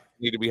right.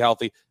 Need to be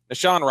healthy.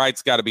 Nahshon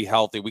Wright's got to be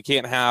healthy. We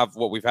can't have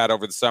what we've had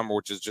over the summer,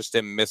 which is just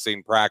him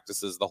missing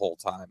practices the whole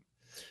time.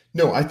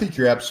 No, I think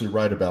you're absolutely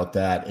right about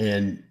that.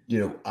 And,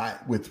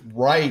 with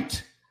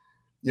Wright,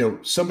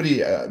 somebody,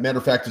 matter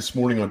of fact, this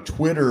morning on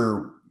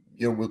Twitter,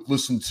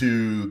 listened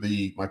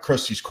to my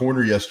Krusty's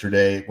Corner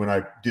yesterday when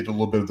I did a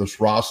little bit of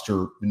this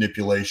roster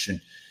manipulation.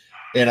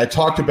 And I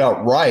talked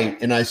about Wright,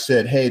 and I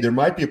said, hey, there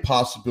might be a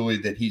possibility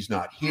that he's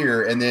not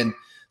here. And then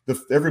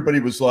everybody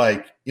was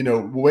like,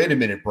 wait a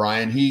minute,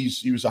 Brian,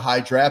 he was a high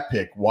draft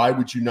pick. Why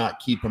would you not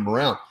keep him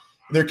around?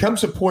 And there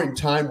comes a point in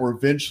time where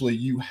eventually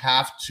you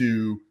have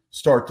to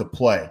start to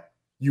play.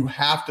 You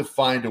have to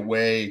find a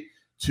way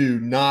to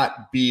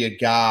not be a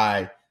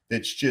guy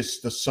that's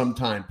just a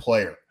sometime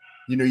player.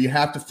 You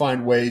have to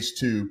find ways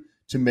to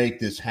make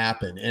this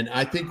happen. And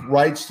I think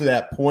Wright's to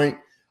that point.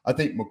 I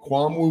think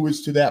Mukuamu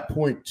is to that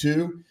point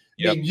too.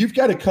 Yep. I mean, you've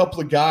got a couple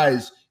of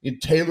guys in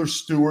Taylor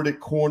Stewart at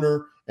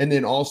corner and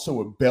then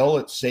also a Bell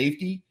at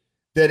safety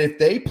that if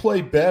they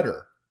play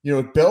better,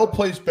 if Bell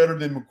plays better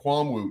than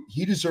Mukuamu,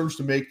 he deserves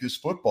to make this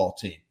football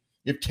team.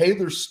 If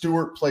Taylor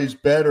Stewart plays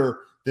better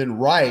than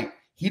Wright,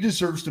 he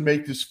deserves to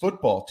make this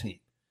football team.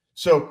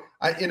 So,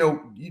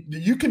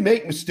 you can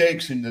make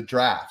mistakes in the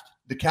draft.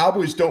 The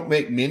Cowboys don't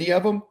make many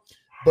of them,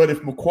 but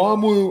if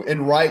Mukuamu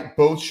and Wright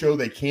both show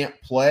they can't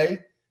play,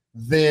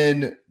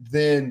 then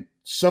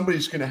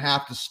somebody's going to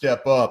have to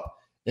step up,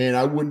 and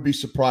I wouldn't be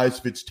surprised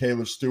if it's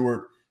Taylor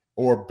Stewart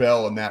or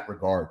Bell in that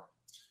regard.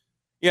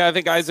 Yeah, I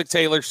think Isaac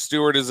Taylor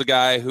Stewart is a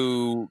guy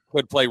who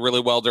could play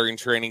really well during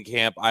training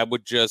camp. I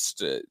would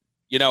just, a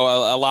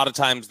lot of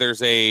times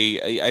there's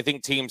I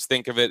think teams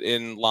think of it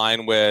in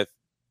line with,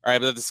 all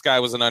right, but this guy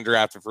was an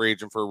undrafted free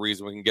agent for a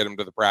reason. We can get him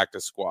to the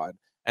practice squad.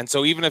 And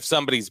so even if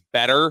somebody's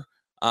better,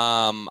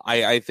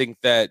 I think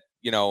that,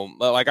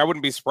 I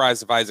wouldn't be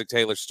surprised if Isaac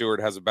Taylor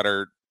Stewart has a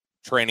better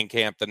training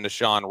camp than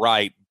Nahshon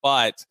Wright,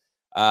 but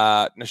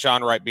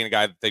Nahshon Wright being a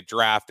guy that they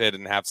drafted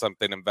and have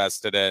something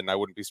invested in, I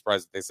wouldn't be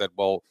surprised if they said,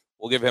 well,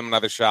 we'll give him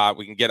another shot.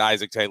 We can get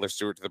Isaac Taylor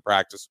Stewart to the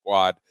practice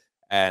squad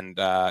and,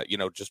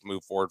 just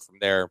move forward from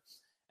there.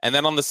 And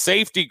then on the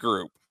safety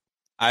group,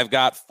 I've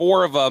got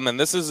 4 of them, and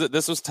this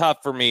was tough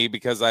for me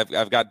because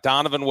I've got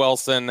Donovan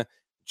Wilson,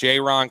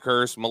 J-Ron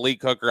Kearse,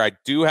 Malik Hooker. I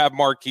do have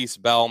Marquise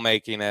Bell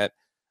making it.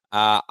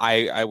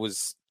 I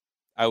was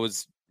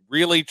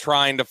really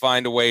trying to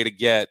find a way to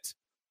get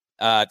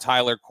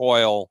Tyler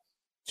Coyle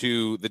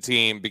to the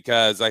team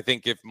because I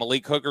think if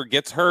Malik Hooker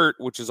gets hurt,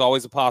 which is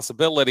always a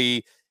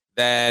possibility,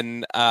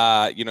 then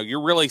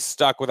you're really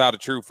stuck without a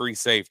true free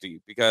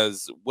safety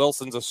because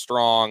Wilson's a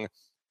strong,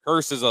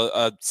 Kearse is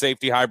a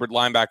safety hybrid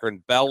linebacker,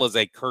 and Bell is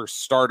a Kearse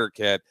starter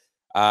kit.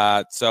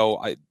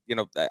 So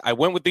I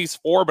went with these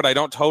 4, but I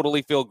don't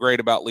totally feel great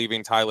about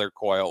leaving Tyler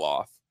Coyle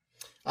off.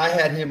 I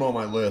had him on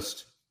my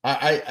list.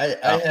 I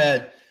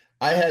had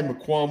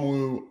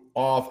Mukuamu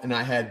off and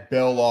I had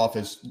Bell off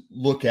as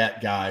look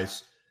at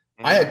guys.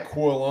 Mm-hmm. I had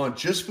Coyle on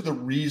just for the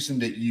reason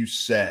that you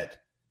said.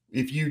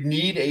 If you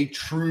need a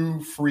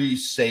true free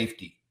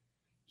safety,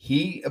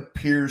 he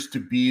appears to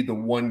be the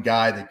one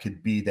guy that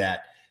could be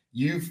that.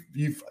 You've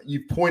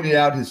pointed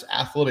out his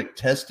athletic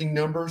testing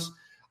numbers.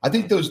 I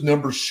think those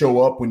numbers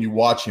show up when you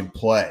watch him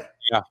play.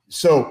 Yeah.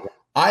 So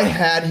I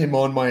had him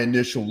on my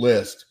initial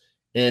list.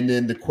 And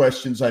then the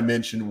questions I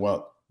mentioned,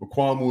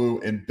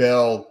 Mukuamu and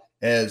Bell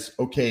as,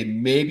 okay,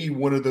 maybe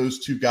one of those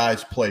 2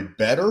 guys play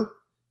better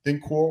than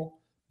Coyle,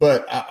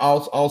 but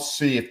I'll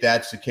see if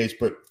that's the case.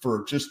 But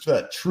for just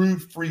that true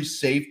free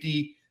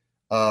safety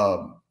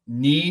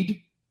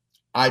need,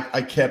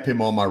 I kept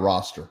him on my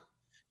roster.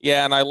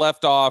 Yeah, and I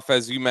left off,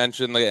 as you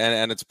mentioned,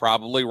 and it's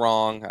probably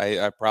wrong.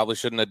 I probably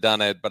shouldn't have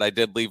done it, but I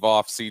did leave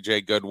off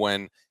C.J.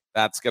 Goodwin.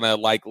 That's going to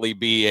likely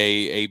be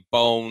a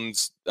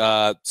bones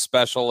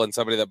special and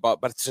somebody that – but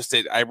it's just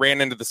I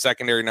ran into the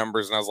secondary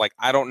numbers, and I was like,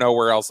 I don't know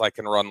where else I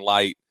can run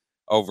light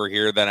over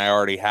here than I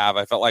already have.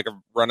 I felt like I've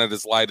run it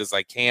as light as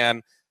I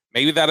can.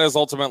 Maybe that is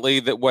ultimately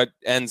what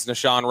ends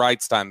Nahshon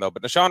Wright's time, though.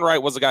 But Nahshon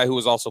Wright was a guy who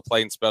was also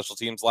playing special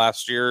teams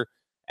last year,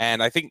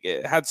 and I think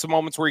it had some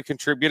moments where he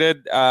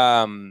contributed.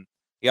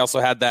 He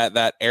also had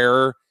that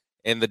error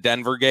in the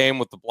Denver game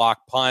with the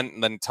block punt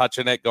and then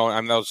touching it going.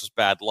 I mean, that was just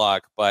bad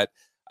luck. But,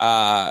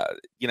 a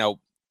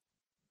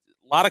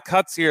lot of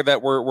cuts here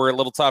that were a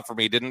little tough for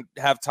me. Didn't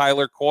have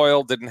Tyler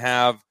Coyle, didn't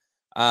have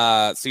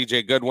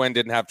C.J. Goodwin,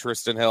 didn't have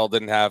Tristan Hill,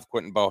 didn't have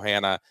Quinton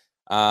Bohanna.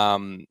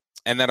 And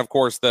then, of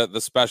course, the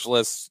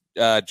specialists,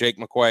 Jake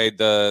McQuaid,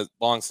 the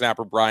long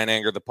snapper, Brian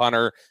Anger, the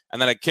punter.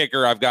 And then at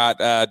kicker, I've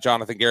got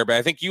Jonathan Garibay.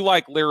 I think you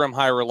like Lirim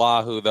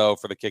Hajrullahu, though,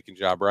 for the kicking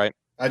job, right?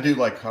 I do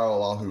like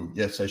Hajrullahu.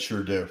 Yes, I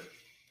sure do.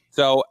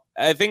 So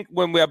I think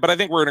I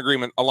think we're in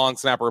agreement, a long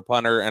snapper, a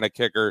punter, and a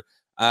kicker.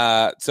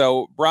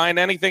 So Brian,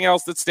 anything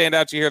else that stand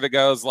out to you here that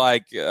goes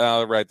like,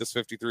 right, this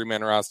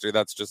 53-man roster,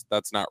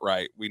 that's not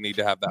right. We need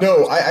to have that.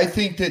 No, I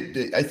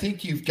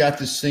think you've got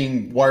this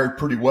thing wired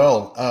pretty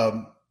well.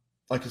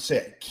 Like I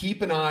said,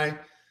 keep an eye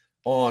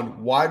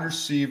on wide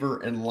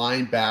receiver and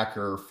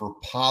linebacker for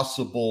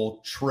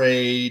possible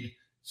trade,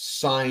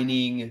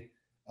 signing.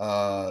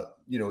 They're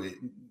going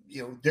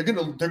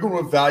to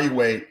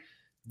evaluate.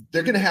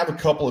 They're going to have a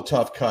couple of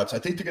tough cuts. I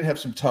think they're going to have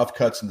some tough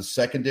cuts in the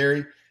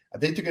secondary. I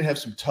think they're going to have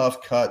some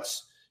tough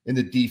cuts in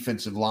the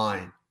defensive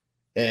line.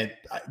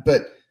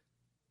 But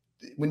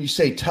when you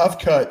say tough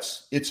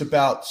cuts, it's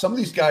about some of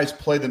these guys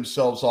play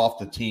themselves off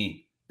the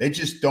team. They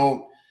just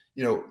don't,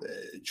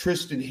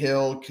 Tristan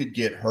Hill could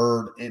get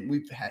hurt, and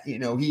we've had,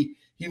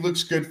 he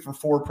looks good for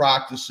 4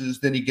 practices,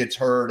 then he gets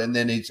hurt, and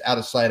then he's out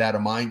of sight, out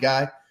of mind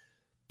guy.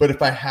 But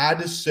if I had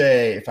to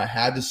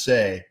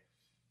say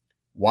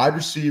wide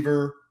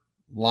receiver,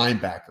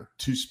 linebacker,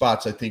 2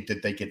 spots I think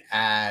that they could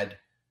add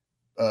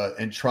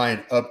and try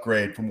and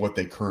upgrade from what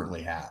they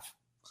currently have.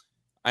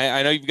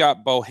 I know you've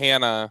got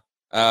Bohanna,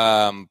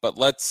 but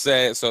let's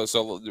say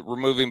so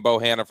removing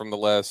Bohanna from the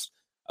list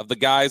of the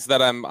guys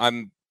that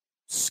I'm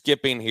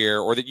skipping here,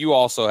 or that you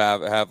also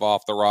have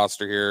off the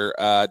roster here.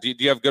 Do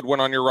you have Goodwin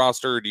on your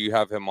roster, or do you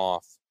have him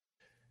off?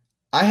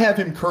 I have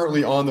him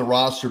currently on the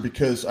roster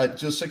because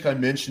just like I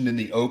mentioned in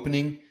the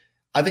opening,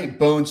 I think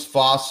Bones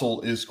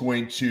Fossil is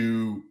going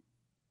to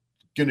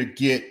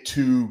get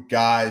 2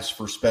 guys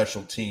for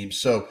special teams.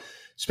 So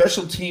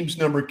special teams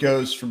number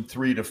goes from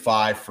 3 to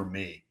 5 for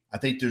me. I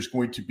think there's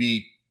going to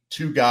be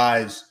 2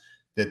 guys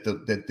that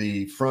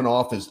the front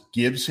office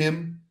gives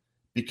him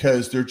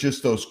because they're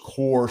just those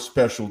core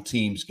special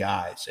teams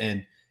guys.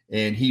 And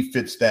he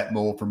fits that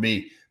mold for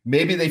me.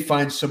 Maybe they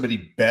find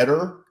somebody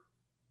better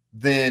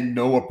than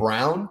Noah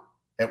Brown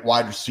at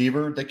wide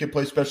receiver that can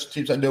play special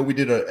teams. I know we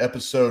did an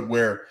episode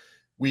where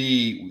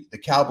the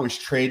Cowboys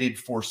traded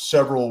for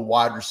several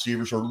wide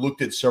receivers, or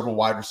looked at several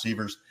wide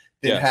receivers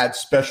that had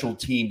special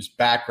teams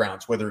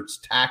backgrounds, whether it's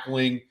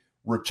tackling,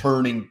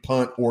 returning,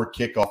 punt, or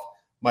kickoff,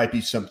 might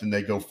be something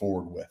they go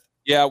forward with.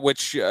 Yeah,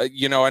 which, I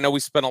know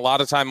we spent a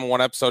lot of time in one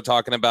episode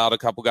talking about a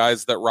couple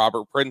guys that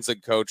Robert Prince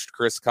had coached,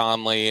 Chris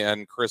Conley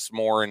and Chris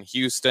Moore in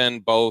Houston,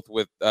 both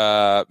with,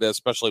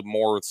 especially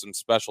Moore with some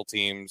special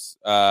teams,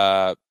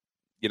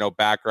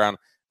 background.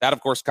 That,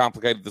 of course,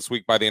 complicated this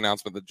week by the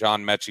announcement that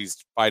John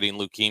Mechie's fighting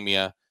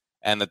leukemia,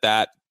 and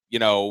that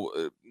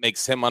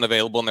makes him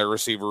unavailable in their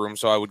receiver room.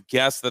 So I would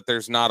guess that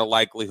there's not a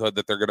likelihood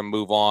that they're going to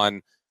move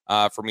on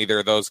from either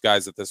of those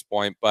guys at this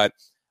point. But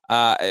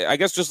I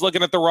guess just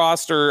looking at the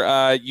roster,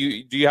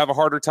 do you have a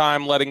harder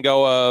time letting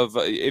go of,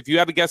 if you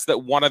had to guess that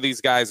one of these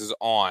guys is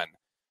on,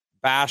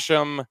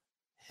 Basham,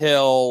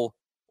 Hill,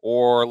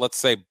 or let's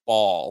say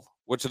Ball?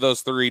 Which of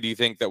those 3 do you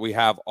think that we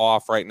have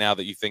off right now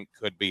that you think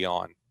could be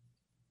on?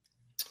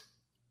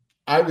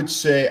 I would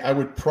say I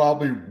would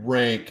probably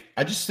rank.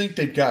 I just think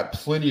they've got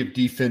plenty of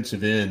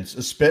defensive ends,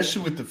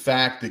 especially with the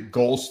fact that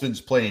Golston's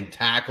playing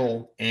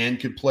tackle and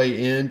could play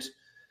end.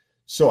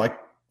 So I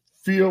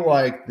feel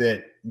like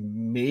that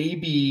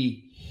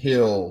maybe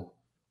Hill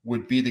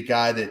would be the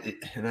guy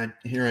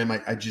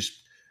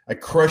I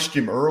crushed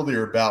him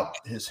earlier about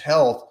his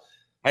health.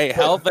 Hey,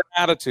 health and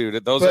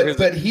attitude.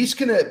 But he's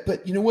going to –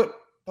 but you know what,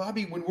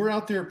 Bobby, when we're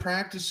out there at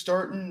practice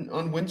starting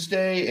on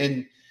Wednesday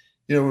and,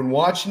 when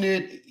watching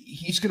it,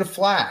 he's going to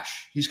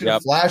flash. He's going to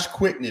flash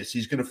quickness.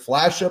 He's going to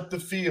flash up the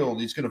field.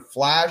 He's going to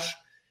flash.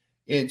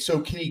 And so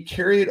can he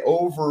carry it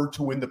over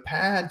to when the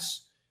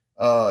pads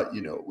start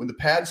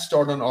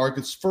on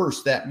August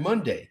 1st, that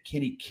Monday?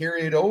 Can he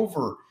carry it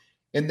over?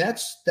 And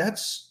that's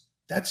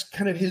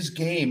kind of his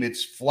game.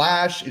 It's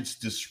flash. It's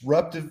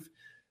disruptive.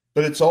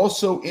 But it's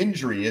also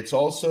injury. It's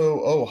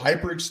also,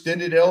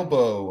 hyperextended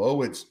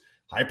elbow. It's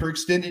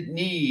hyperextended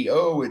knee.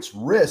 It's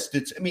wrist.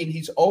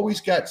 He's always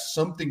got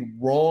something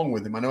wrong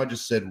with him. I know I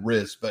just said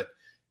wrist, but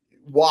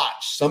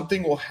watch.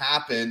 Something will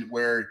happen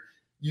where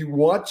you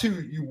want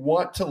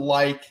to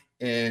like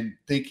and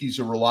think he's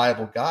a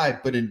reliable guy,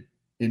 but in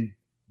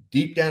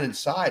deep down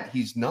inside,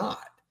 he's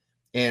not.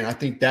 And I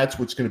think that's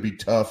what's going to be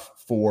tough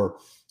for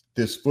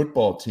this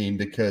football team,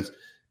 because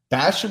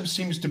Basham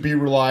seems to be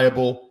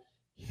reliable.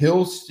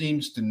 Hill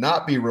seems to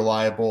not be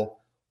reliable.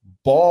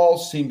 Ball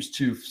seems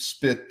to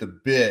spit the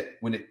bit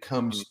when it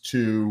comes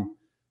to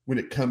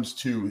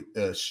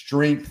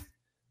strength.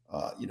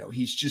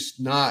 He's just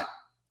not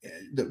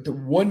the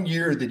 1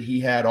 year that he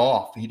had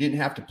off. He didn't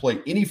have to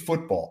play any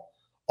football.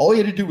 All he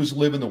had to do was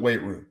live in the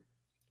weight room,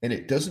 and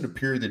it doesn't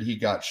appear that he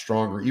got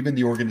stronger. Even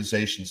the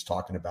organization's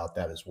talking about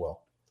that as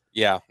well.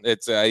 Yeah,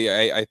 it's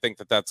I think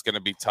that's going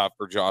to be tough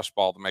for Josh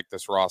Ball to make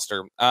this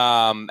roster.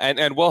 And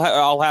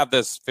I'll have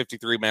this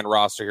 53-man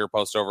roster here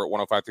posted over at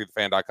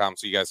 1053thefan.com,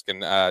 so you guys can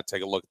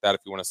take a look at that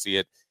if you want to see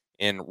it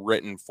in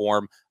written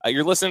form.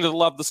 You're listening to the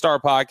Love the Star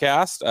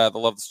podcast. The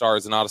Love the Star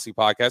is an Odyssey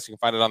podcast. You can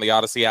find it on the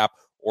Odyssey app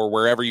or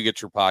wherever you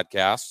get your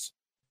podcasts.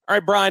 All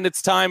right, Brian,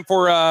 it's time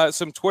for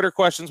some Twitter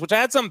questions, which I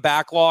had some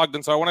backlogged,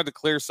 and so I wanted to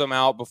clear some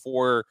out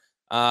before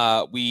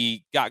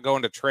we got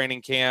going to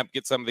training camp,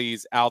 get some of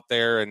these out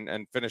there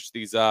and finish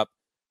these up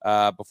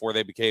before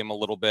they became a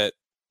little bit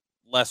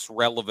less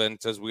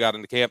relevant as we got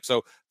into camp.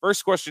 So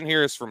first question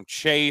here is from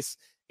Chase.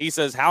 He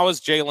says, how is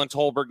Jalen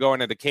Tolbert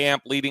going into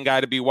camp? Leading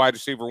guy to be wide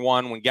receiver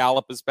 1 when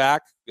Gallup is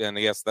back? And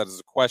yes, that is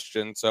a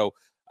question. So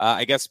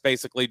I guess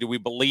basically, do we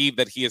believe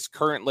that he is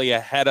currently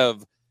ahead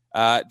of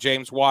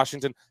James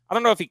Washington? I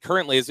don't know if he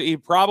currently is. He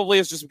probably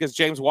is, just because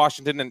James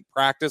Washington didn't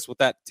practice with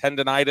that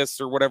tendonitis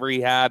or whatever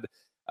he had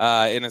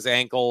in his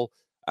ankle.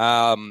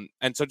 And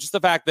so just the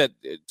fact that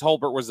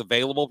Tolbert was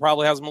available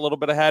probably has him a little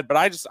bit ahead. But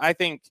I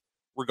think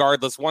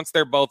regardless, once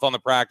they're both on the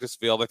practice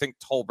field, I think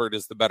Tolbert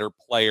is the better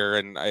player,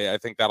 and I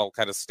think that'll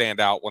kind of stand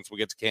out once we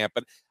get to camp.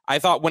 But I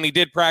thought when he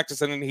did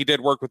practice and he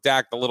did work with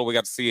Dak, the little we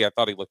got to see, I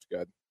thought he looked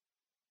good.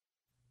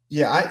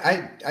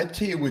 Yeah, I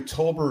tell you with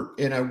Tolbert,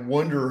 and I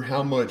wonder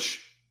how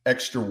much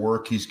extra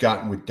work he's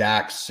gotten with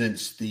Dak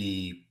since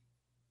the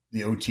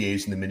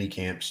OTAs and the mini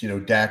camps. You know,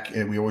 Dak,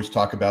 we always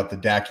talk about the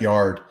Dak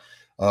yard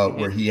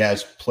where he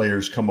has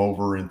players come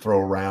over and throw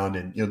around,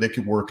 and, you know, they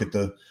could work at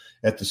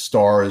the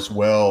Star as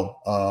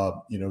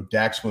well. You know,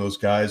 Dak's one of those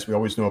guys. We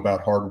always know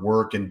about hard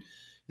work, and,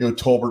 you know,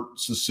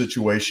 Tolbert's a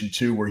situation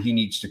too where he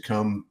needs to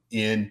come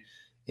in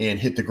and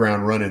hit the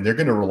ground running. They're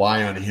going to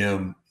rely on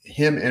him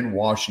and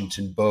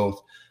Washington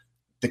both.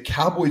 The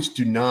Cowboys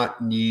do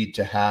not need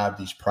to have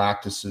these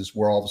practices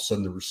where all of a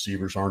sudden the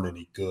receivers aren't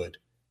any good,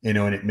 you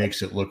know, and it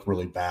makes it look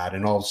really bad.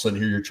 And all of a sudden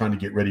here you're trying to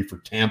get ready for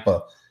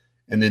Tampa,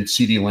 and then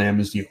CeeDee Lamb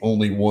is the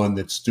only one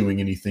that's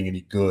doing anything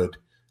any good.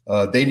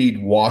 They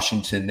need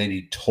Washington. They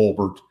need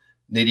Tolbert.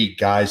 They need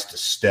guys to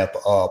step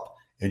up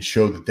and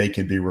show that they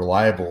can be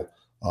reliable,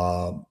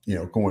 you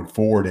know, going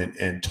forward.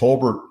 And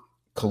Tolbert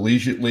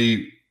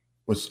collegiately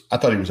I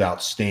thought he was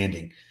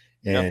outstanding,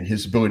 and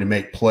his ability to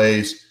make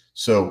plays.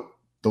 So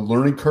the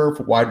learning curve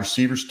for wide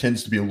receivers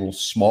tends to be a little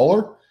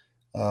smaller,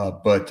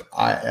 but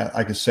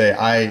I can say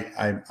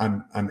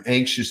I'm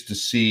anxious to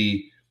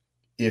see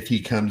if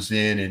he comes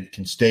in and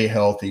can stay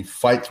healthy,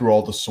 fight through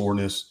all the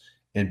soreness,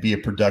 and be a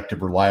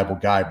productive, reliable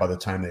guy by the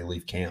time they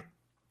leave camp.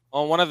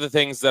 Well, one of the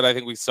things that I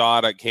think we saw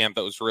at camp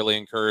that was really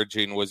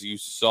encouraging was you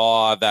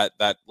saw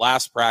that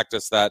last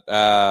practice, that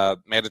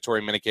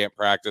mandatory minicamp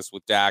practice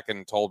with Dak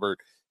and Tolbert,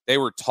 they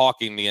were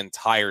talking the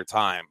entire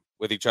time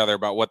with each other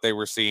about what they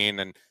were seeing.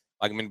 And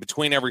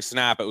between every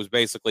snap, it was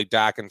basically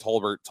Dak and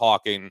Tolbert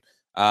talking,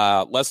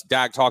 less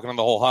Dak talking on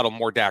the whole huddle,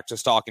 more Dak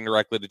just talking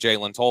directly to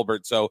Jalen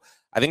Tolbert. So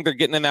I think they're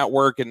getting in that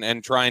work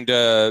and trying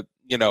to,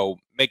 you know,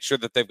 make sure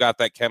that they've got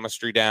that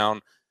chemistry down.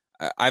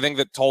 I think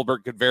that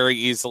Tolbert could very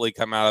easily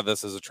come out of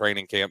this as a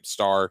training camp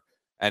star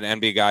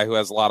and be a guy who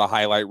has a lot of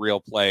highlight reel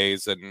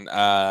plays. And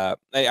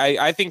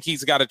I think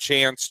he's got a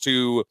chance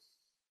to,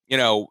 you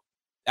know,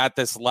 at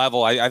this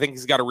level, I think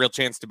he's got a real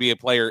chance to be a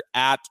player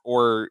at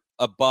or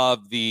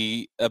above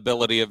the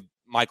ability of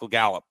Michael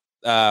Gallup.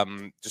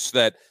 Just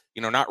that,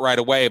 you know, not right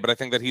away, but I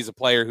think that he's a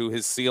player who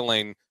his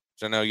ceiling,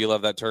 which I know you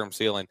love that term,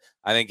 ceiling.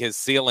 I think his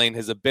ceiling,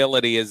 his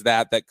ability is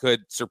that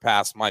could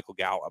surpass Michael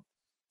Gallup.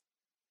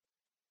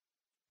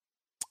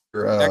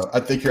 I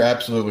think you're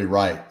absolutely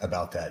right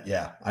about that.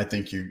 Yeah, I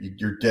think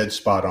you're dead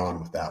spot on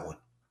with that one.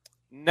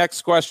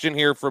 Next question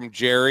here from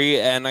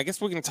Jerry, and I guess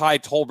we can tie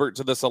Tolbert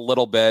to this a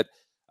little bit.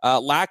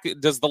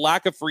 Does the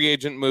lack of free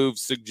agent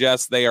moves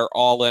suggest they are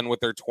all in with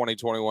their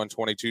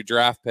 2021-22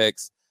 draft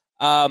picks?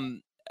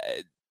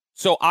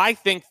 So I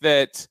think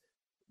that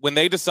when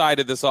they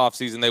decided this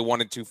offseason they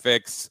wanted to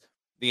fix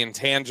the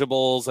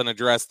intangibles and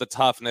address the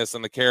toughness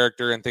and the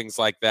character and things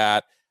like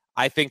that,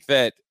 I think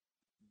that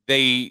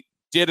they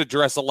did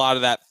address a lot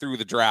of that through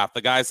the draft.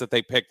 The guys that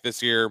they picked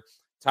this year,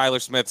 Tyler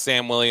Smith,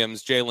 Sam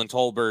Williams, Jalen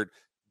Tolbert,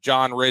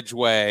 John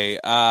Ridgeway,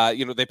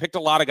 you know, they picked a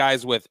lot of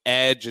guys with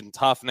edge and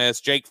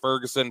toughness. Jake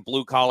Ferguson,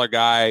 blue-collar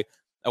guy,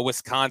 a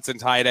Wisconsin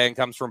tight end,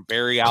 comes from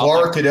Barry Allen.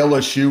 Clark at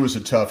LSU was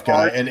a tough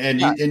guy, and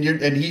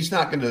he's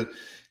not going to,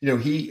 you know,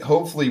 he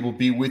hopefully will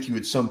be with you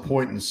at some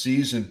point in the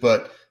season,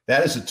 but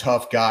that is a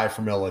tough guy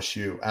from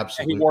LSU.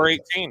 Absolutely. And he wore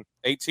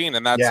 18,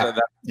 and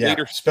that's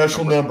leadership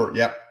special number.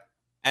 Yep.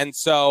 And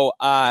so,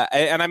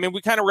 and I mean,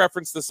 we kind of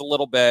referenced this a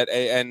little bit,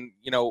 and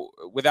you know,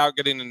 without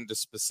getting into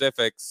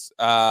specifics,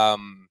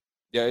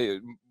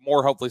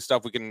 more hopefully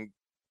stuff we can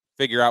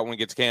figure out when we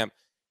get to camp.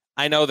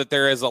 I know that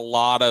there is a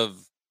lot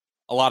of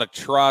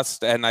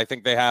trust, and I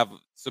think they have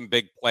some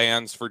big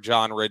plans for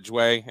John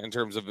Ridgeway in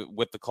terms of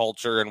with the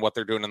culture and what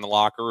they're doing in the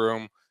locker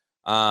room.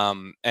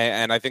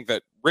 And I think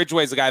that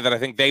Ridgeway is a guy that I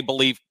think they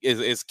believe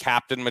is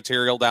captain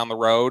material down the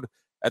road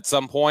at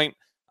some point.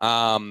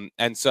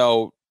 And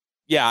so,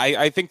 yeah,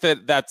 I think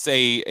that that's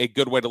a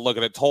good way to look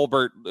at it.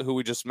 Tolbert, who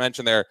we just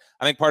mentioned there,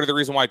 I think part of the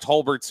reason why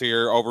Tolbert's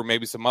here over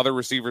maybe some other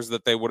receivers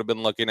that they would have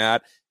been looking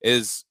at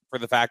is for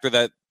the factor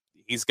that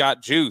he's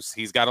got juice.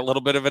 He's got a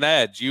little bit of an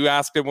edge. You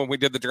asked him when we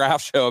did the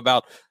draft show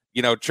about,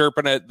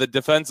 chirping at the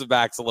defensive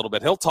backs a little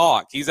bit. He'll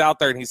talk. He's out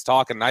there and he's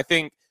talking. And I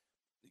think,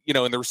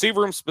 in the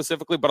receiver room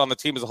specifically, but on the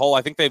team as a whole,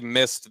 I think they've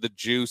missed the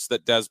juice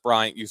that Des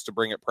Bryant used to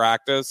bring at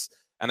practice.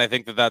 And I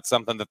think that that's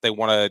something that they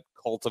want to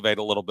cultivate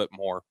a little bit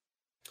more.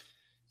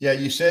 Yeah,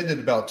 you said that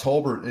about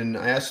Tolbert, and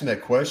I asked him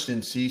that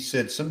question. He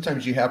said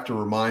sometimes you have to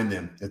remind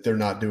them that they're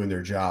not doing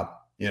their job,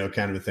 kind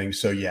of a thing.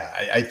 So, yeah,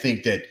 I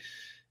think that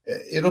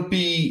it'll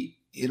be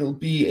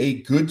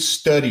a good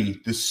study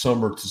this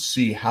summer to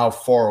see how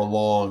far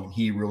along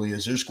he really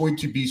is. There's going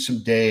to be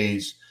some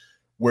days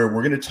where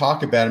we're going to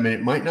talk about him, and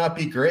it might not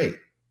be great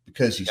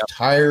because he's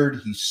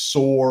tired, he's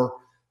sore,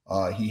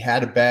 he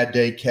had a bad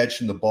day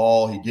catching the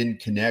ball, he didn't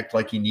connect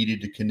like he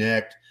needed to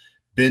connect.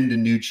 Ben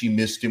DiNucci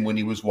missed him when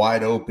he was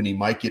wide open. He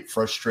might get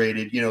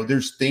frustrated.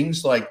 There's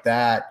things like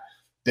that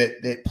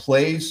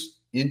plays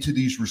into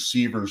these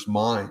receivers'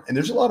 mind. And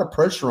there's a lot of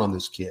pressure on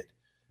this kid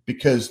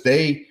because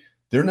they're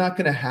not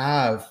going to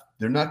have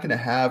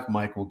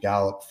Michael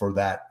Gallup for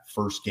that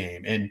first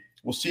game. And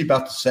we'll see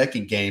about the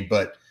second game,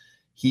 but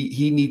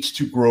he needs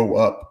to grow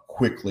up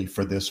quickly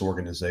for this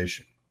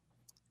organization.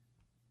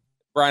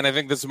 Brian, I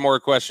think this is more a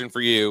question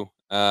for you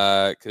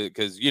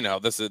because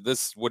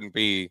this wouldn't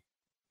be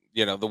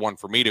the one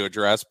for me to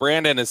address.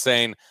 Brandon is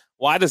saying,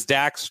 why does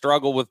Dak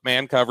struggle with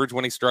man coverage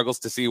when he struggles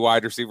to see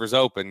wide receivers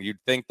open? You'd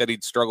think that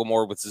he'd struggle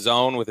more with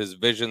zone, with his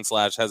vision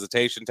 /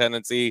 hesitation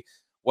tendency.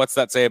 What's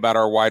that say about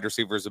our wide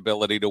receivers'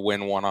 ability to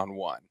win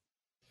one-on-one?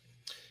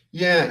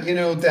 Yeah,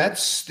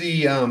 that's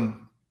the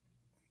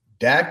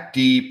Dak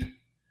deep,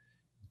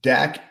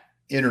 Dak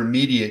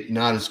intermediate,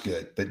 not as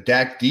good, but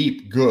Dak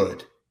deep,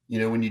 good.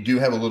 When you do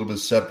have a little bit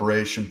of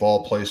separation,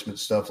 ball placement,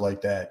 stuff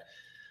like that.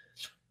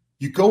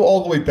 You go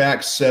all the way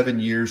back 7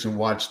 years and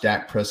watch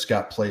Dak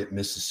Prescott play at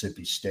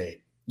Mississippi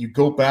State. You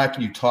go back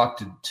and you talk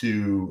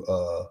to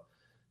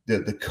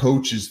the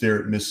coaches there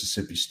at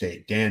Mississippi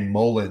State, Dan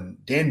Mullen.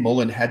 Dan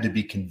Mullen had to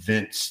be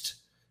convinced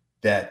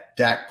that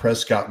Dak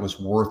Prescott was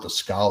worth a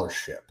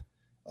scholarship.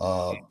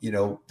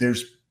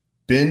 There's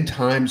been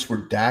times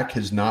where Dak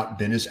has not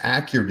been as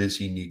accurate as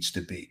he needs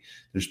to be.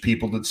 There's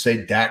people that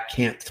say Dak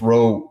can't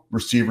throw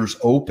receivers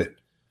open.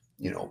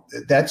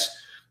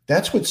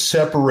 That's what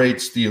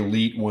separates the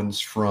elite ones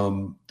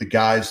from the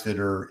guys that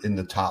are in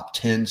the top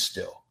 10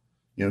 still.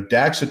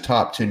 Dak's a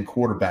top 10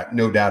 quarterback,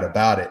 no doubt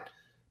about it.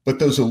 But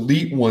those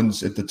elite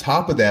ones at the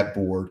top of that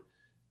board,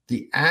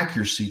 the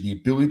accuracy, the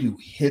ability to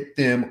hit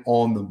them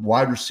on the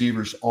wide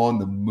receivers on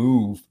the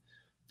move,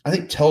 I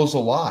think tells a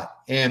lot.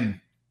 And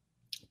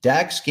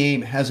Dak's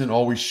game hasn't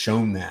always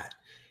shown that.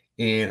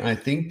 And I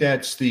think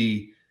that's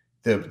the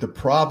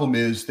problem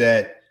is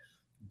that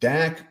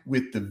Dak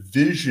with the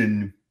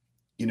vision,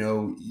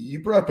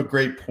 you brought up a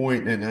great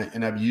point,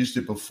 and I've used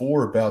it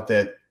before about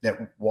that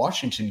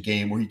Washington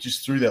game where he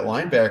just threw that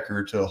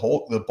linebacker to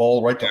the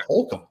ball right to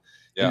Holcomb.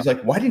 Yeah. He's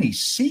like, why didn't he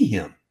see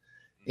him?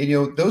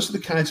 And, those are the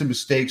kinds of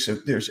mistakes.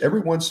 There's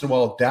every once in a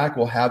while, Dak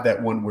will have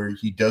that one where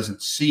he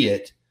doesn't see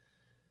it.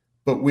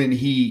 But when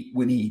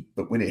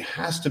it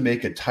has to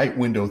make a tight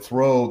window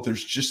throw,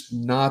 there's just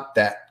not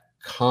that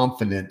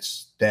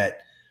confidence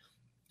that,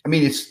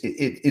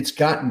 it's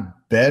gotten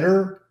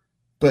better,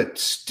 but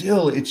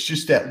still it's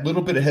just that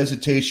little bit of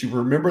hesitation.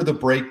 Remember the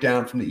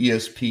breakdown from the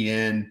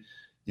ESPN,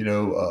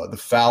 the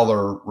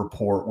Fowler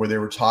report where they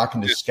were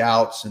talking to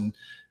scouts, and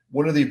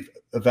one of the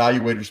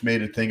evaluators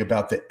made a thing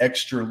about the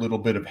extra little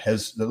bit of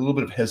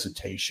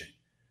hesitation.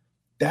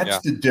 That's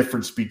the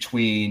difference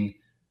between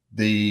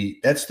the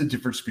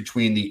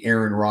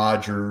Aaron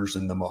Rodgers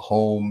and the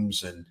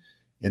Mahomes and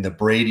the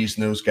Bradys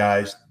and those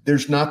guys.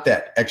 There's not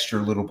that extra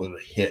little bit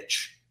of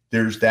hitch.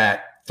 There's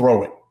that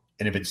throw it,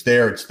 and if it's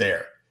there, it's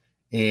there.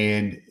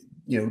 And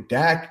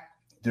Dak,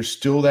 there's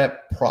still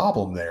that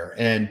problem there,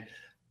 and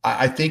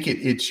I think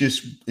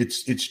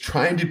it's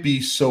trying to be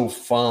so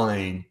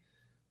fine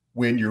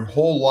when your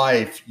whole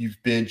life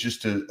you've been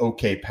just an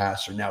okay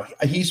passer. Now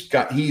he's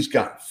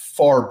gotten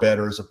far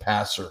better as a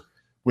passer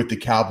with the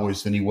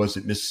Cowboys than he was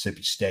at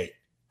Mississippi State.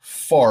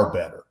 Far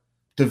better.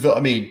 It's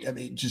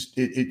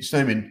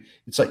not even,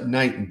 it's like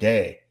night and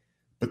day,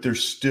 but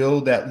there's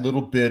still that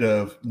little bit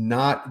of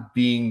not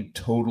being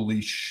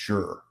totally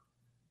sure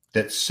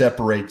that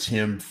separates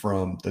him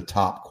from the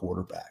top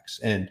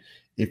quarterbacks. And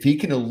if he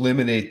can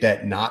eliminate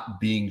that not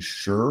being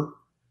sure,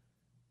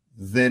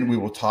 then we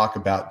will talk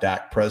about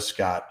Dak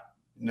Prescott,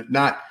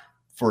 not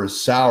for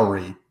his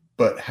salary,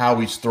 but how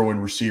he's throwing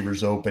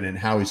receivers open and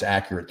how he's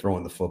accurate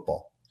throwing the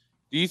football.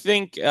 Do you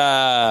think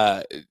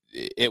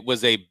it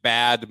was a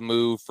bad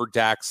move for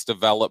Dak's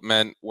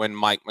development when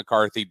Mike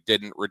McCarthy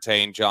didn't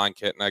retain John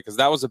Kitna? Because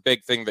that was a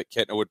big thing that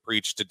Kitna would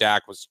preach to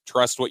Dak, was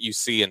trust what you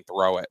see and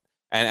throw it.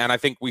 And I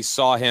think we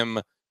saw him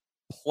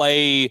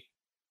play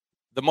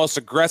the most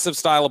aggressive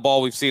style of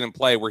ball we've seen him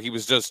play, where he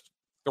was just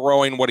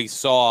throwing what he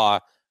saw.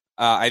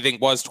 I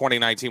think was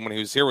 2019 when he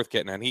was here with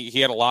Kitna, and he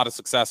had a lot of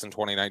success in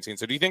 2019.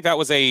 So do you think that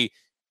was a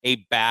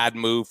bad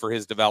move for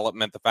his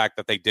development, the fact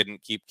that they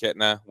didn't keep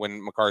Kitna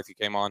when McCarthy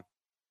came on?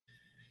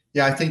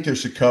 Yeah, I think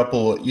there's a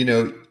couple.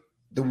 The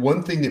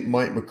one thing that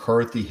Mike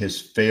McCarthy has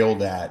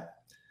failed at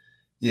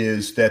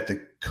is that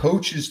the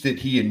coaches that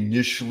he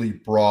initially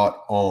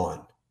brought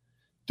on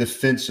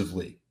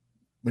defensively,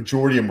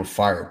 majority of them were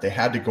fired. They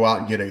had to go out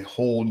and get a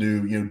whole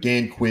new,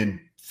 Dan Quinn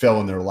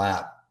fell in their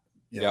lap.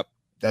 Yep.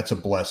 That's a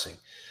blessing.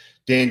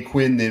 Dan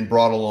Quinn then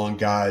brought along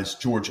guys.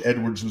 George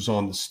Edwards was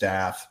on the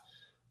staff.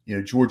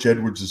 George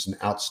Edwards is an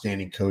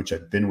outstanding coach.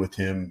 I've been with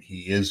him.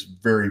 He is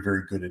very,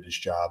 very good at his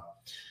job.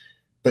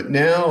 But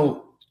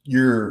now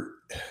you're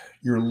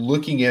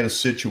looking at a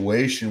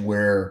situation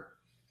where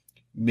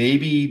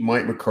maybe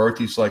Mike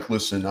McCarthy's like,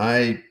 listen,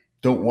 I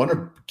don't want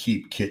to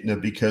keep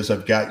Kitna because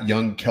I've got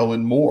young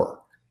Kellen Moore.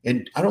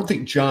 And I don't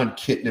think Jon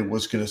Kitna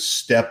was going to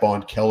step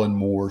on Kellen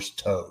Moore's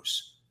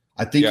toes.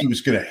 I think he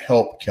was going to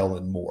help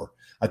Kellen Moore.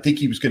 I think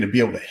he was going to be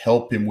able to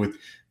help him with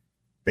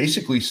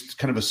basically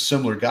kind of a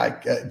similar guy.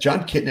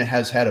 Jon Kitna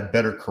has had a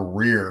better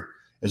career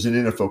as an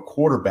NFL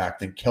quarterback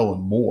than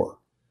Kellen Moore.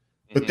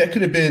 But that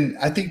could have been,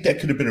 I think that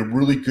could have been a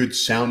really good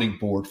sounding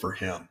board for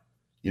him.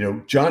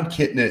 Jon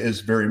Kitna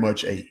is very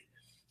much a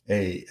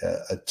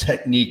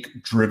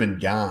technique-driven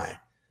guy,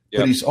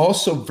 but he's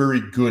also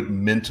very good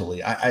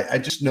mentally. I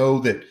just know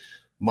that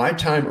my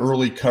time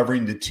early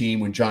covering the team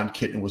when Jon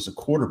Kitna was a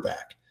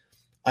quarterback,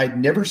 I'd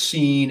never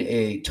seen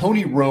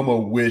Tony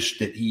Romo wished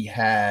that he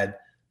had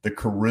the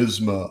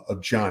charisma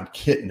of Jon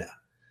Kitna,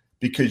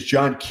 because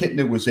Jon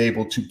Kitna was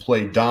able to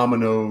play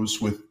dominoes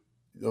with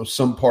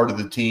some part of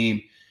the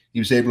team. He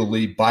was able to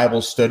lead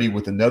Bible study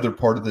with another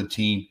part of the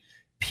team.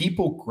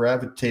 People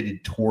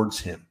gravitated towards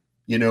him,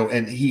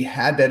 and he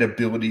had that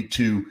ability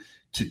to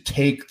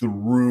take the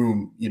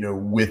room,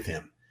 with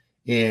him.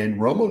 And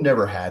Romo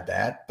never had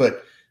that.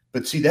 But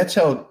see, that's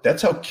how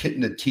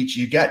Kitna teaches.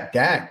 You got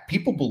Dak.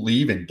 People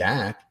believe in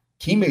Dak.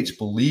 Teammates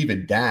believe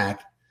in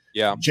Dak.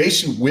 Yeah.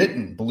 Jason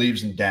Witten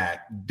believes in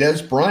Dak.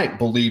 Des Bryant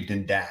believed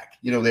in Dak.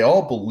 They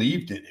all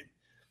believed in him.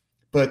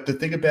 But the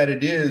thing about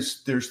it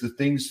is, there's the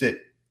things that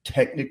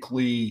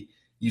technically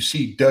you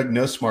see Doug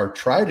Nussmeier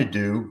try to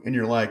do, and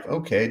you're like,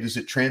 okay, does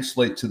it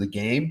translate to the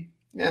game?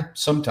 Yeah,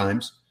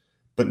 sometimes,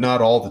 but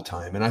not all the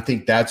time. And I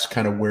think that's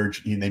kind of where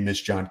they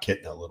miss Jon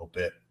Kitna a little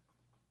bit.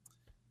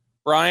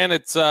 Brian,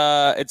 it's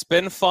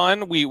been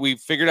fun. We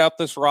figured out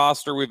this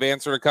roster. We've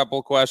answered a couple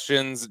of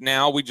questions.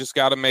 Now we just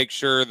got to make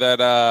sure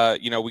that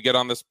we get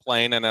on this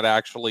plane and it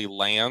actually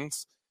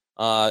lands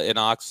in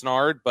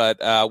Oxnard. But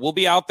we'll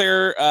be out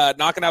there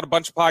knocking out a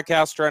bunch of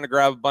podcasts, trying to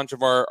grab a bunch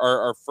of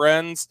our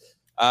friends.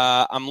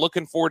 I'm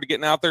looking forward to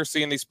getting out there,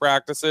 seeing these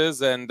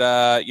practices, and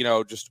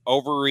just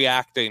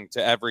overreacting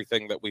to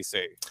everything that we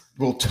see.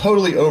 We'll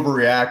totally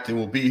overreact, and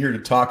we'll be here to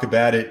talk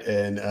about it.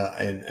 And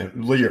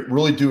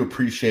really do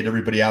appreciate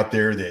everybody out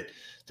there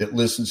that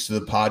listens to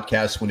the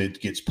podcast when it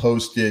gets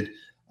posted.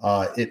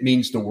 It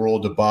means the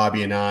world to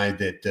Bobby and I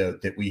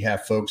that we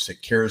have folks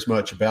that care as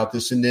much about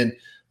this. And then,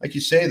 like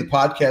you say, the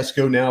podcasts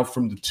go now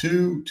from the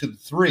 2 to the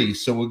 3,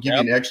 so we'll give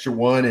you an extra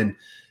one, and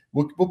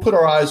we'll put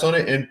our eyes on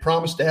it and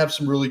promise to have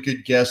some really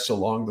good guests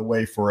along the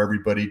way for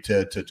everybody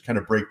to kind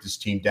of break this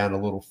team down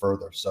a little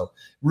further. So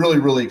really,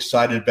 really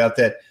excited about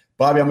that.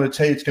 Bobby, I'm going to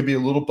tell you, it's going to be a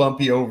little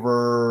bumpy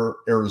over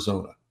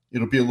Arizona.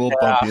 It'll be a little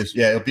bumpy.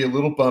 Yeah, it'll be a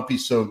little bumpy,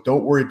 so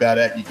don't worry about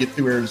it. You get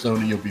through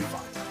Arizona, you'll be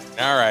fine.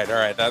 All right.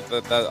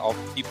 That I'll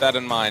keep that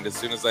in mind as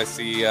soon as I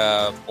see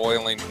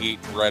boiling heat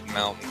and red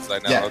mountains. I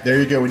know. Yeah, there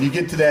you go. When you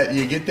get to that,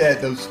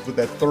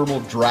 that thermal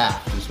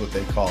draft is what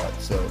they call it.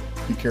 So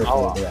be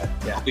careful of that.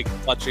 Yeah. I'll be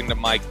clutching to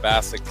Mike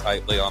Bassick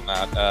tightly on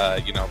that.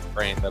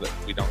 Praying that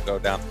we don't go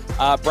down.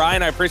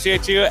 Brian, I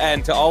appreciate you,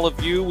 and to all of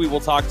you, we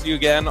will talk to you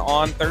again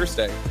on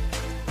Thursday.